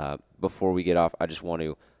 Before we get off, I just want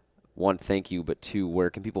to, one, thank you, but two, where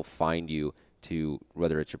can people find you to,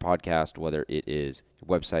 whether it's your podcast, whether it is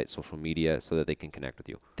your website, social media, so that they can connect with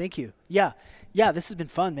you? Thank you. Yeah, this has been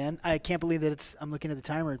fun, man. I can't believe that I'm looking at the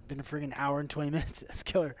timer. It's been a friggin' hour and 20 minutes. That's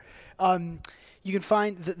killer. You can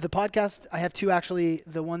find the podcast. I have two, actually.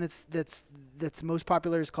 The one that's most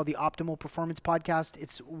popular is called the Optimal Performance Podcast.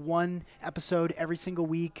 It's one episode every single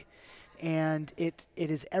week, and it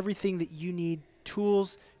is everything that you need: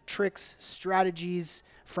 tools, tricks, strategies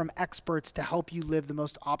from experts to help you live the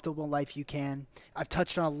most optimal life you can. I've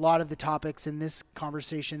touched on a lot of the topics in this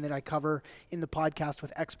conversation that I cover in the podcast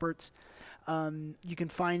with experts. You can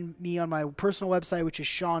find me on my personal website, which is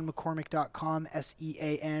SeanMcCormick.com,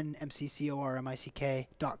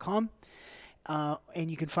 SeanMcCormick.com.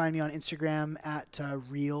 And you can find me on Instagram at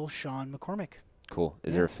Real Sean McCormick. Cool.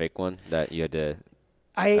 Is there a fake one that you had to...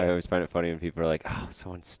 I always find it funny when people are like, "Oh,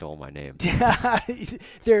 someone stole my name."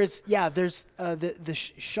 there's the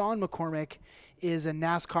Sean McCormick is a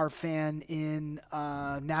NASCAR fan in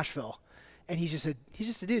Nashville, and he's just a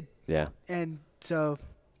dude. Yeah. And so.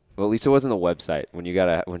 Well, at least it wasn't the website. When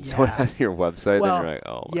someone has your website, then you're like,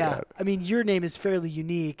 "Oh my god." I mean, your name is fairly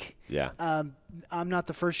unique. Yeah. I'm not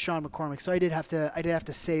the first Sean McCormick, so I did have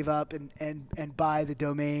to save up and buy the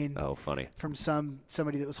domain. Oh, funny. From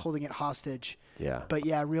somebody that was holding it hostage. Yeah. But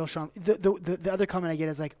yeah, Real Sean. The other comment I get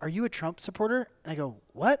is like, "Are you a Trump supporter?" And I go,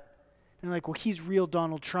 "What?" And they're like, "Well, he's Real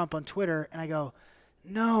Donald Trump on Twitter." And I go,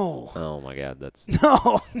 "No." Oh my god, that's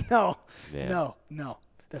no, yeah. no.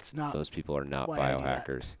 That's not. Those people are not why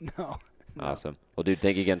biohackers. No. Awesome. Well, dude,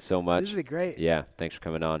 thank you again so much. This has been great. Yeah, thanks for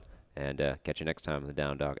coming on, and catch you next time on the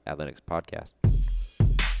Down Dog Athletics Podcast.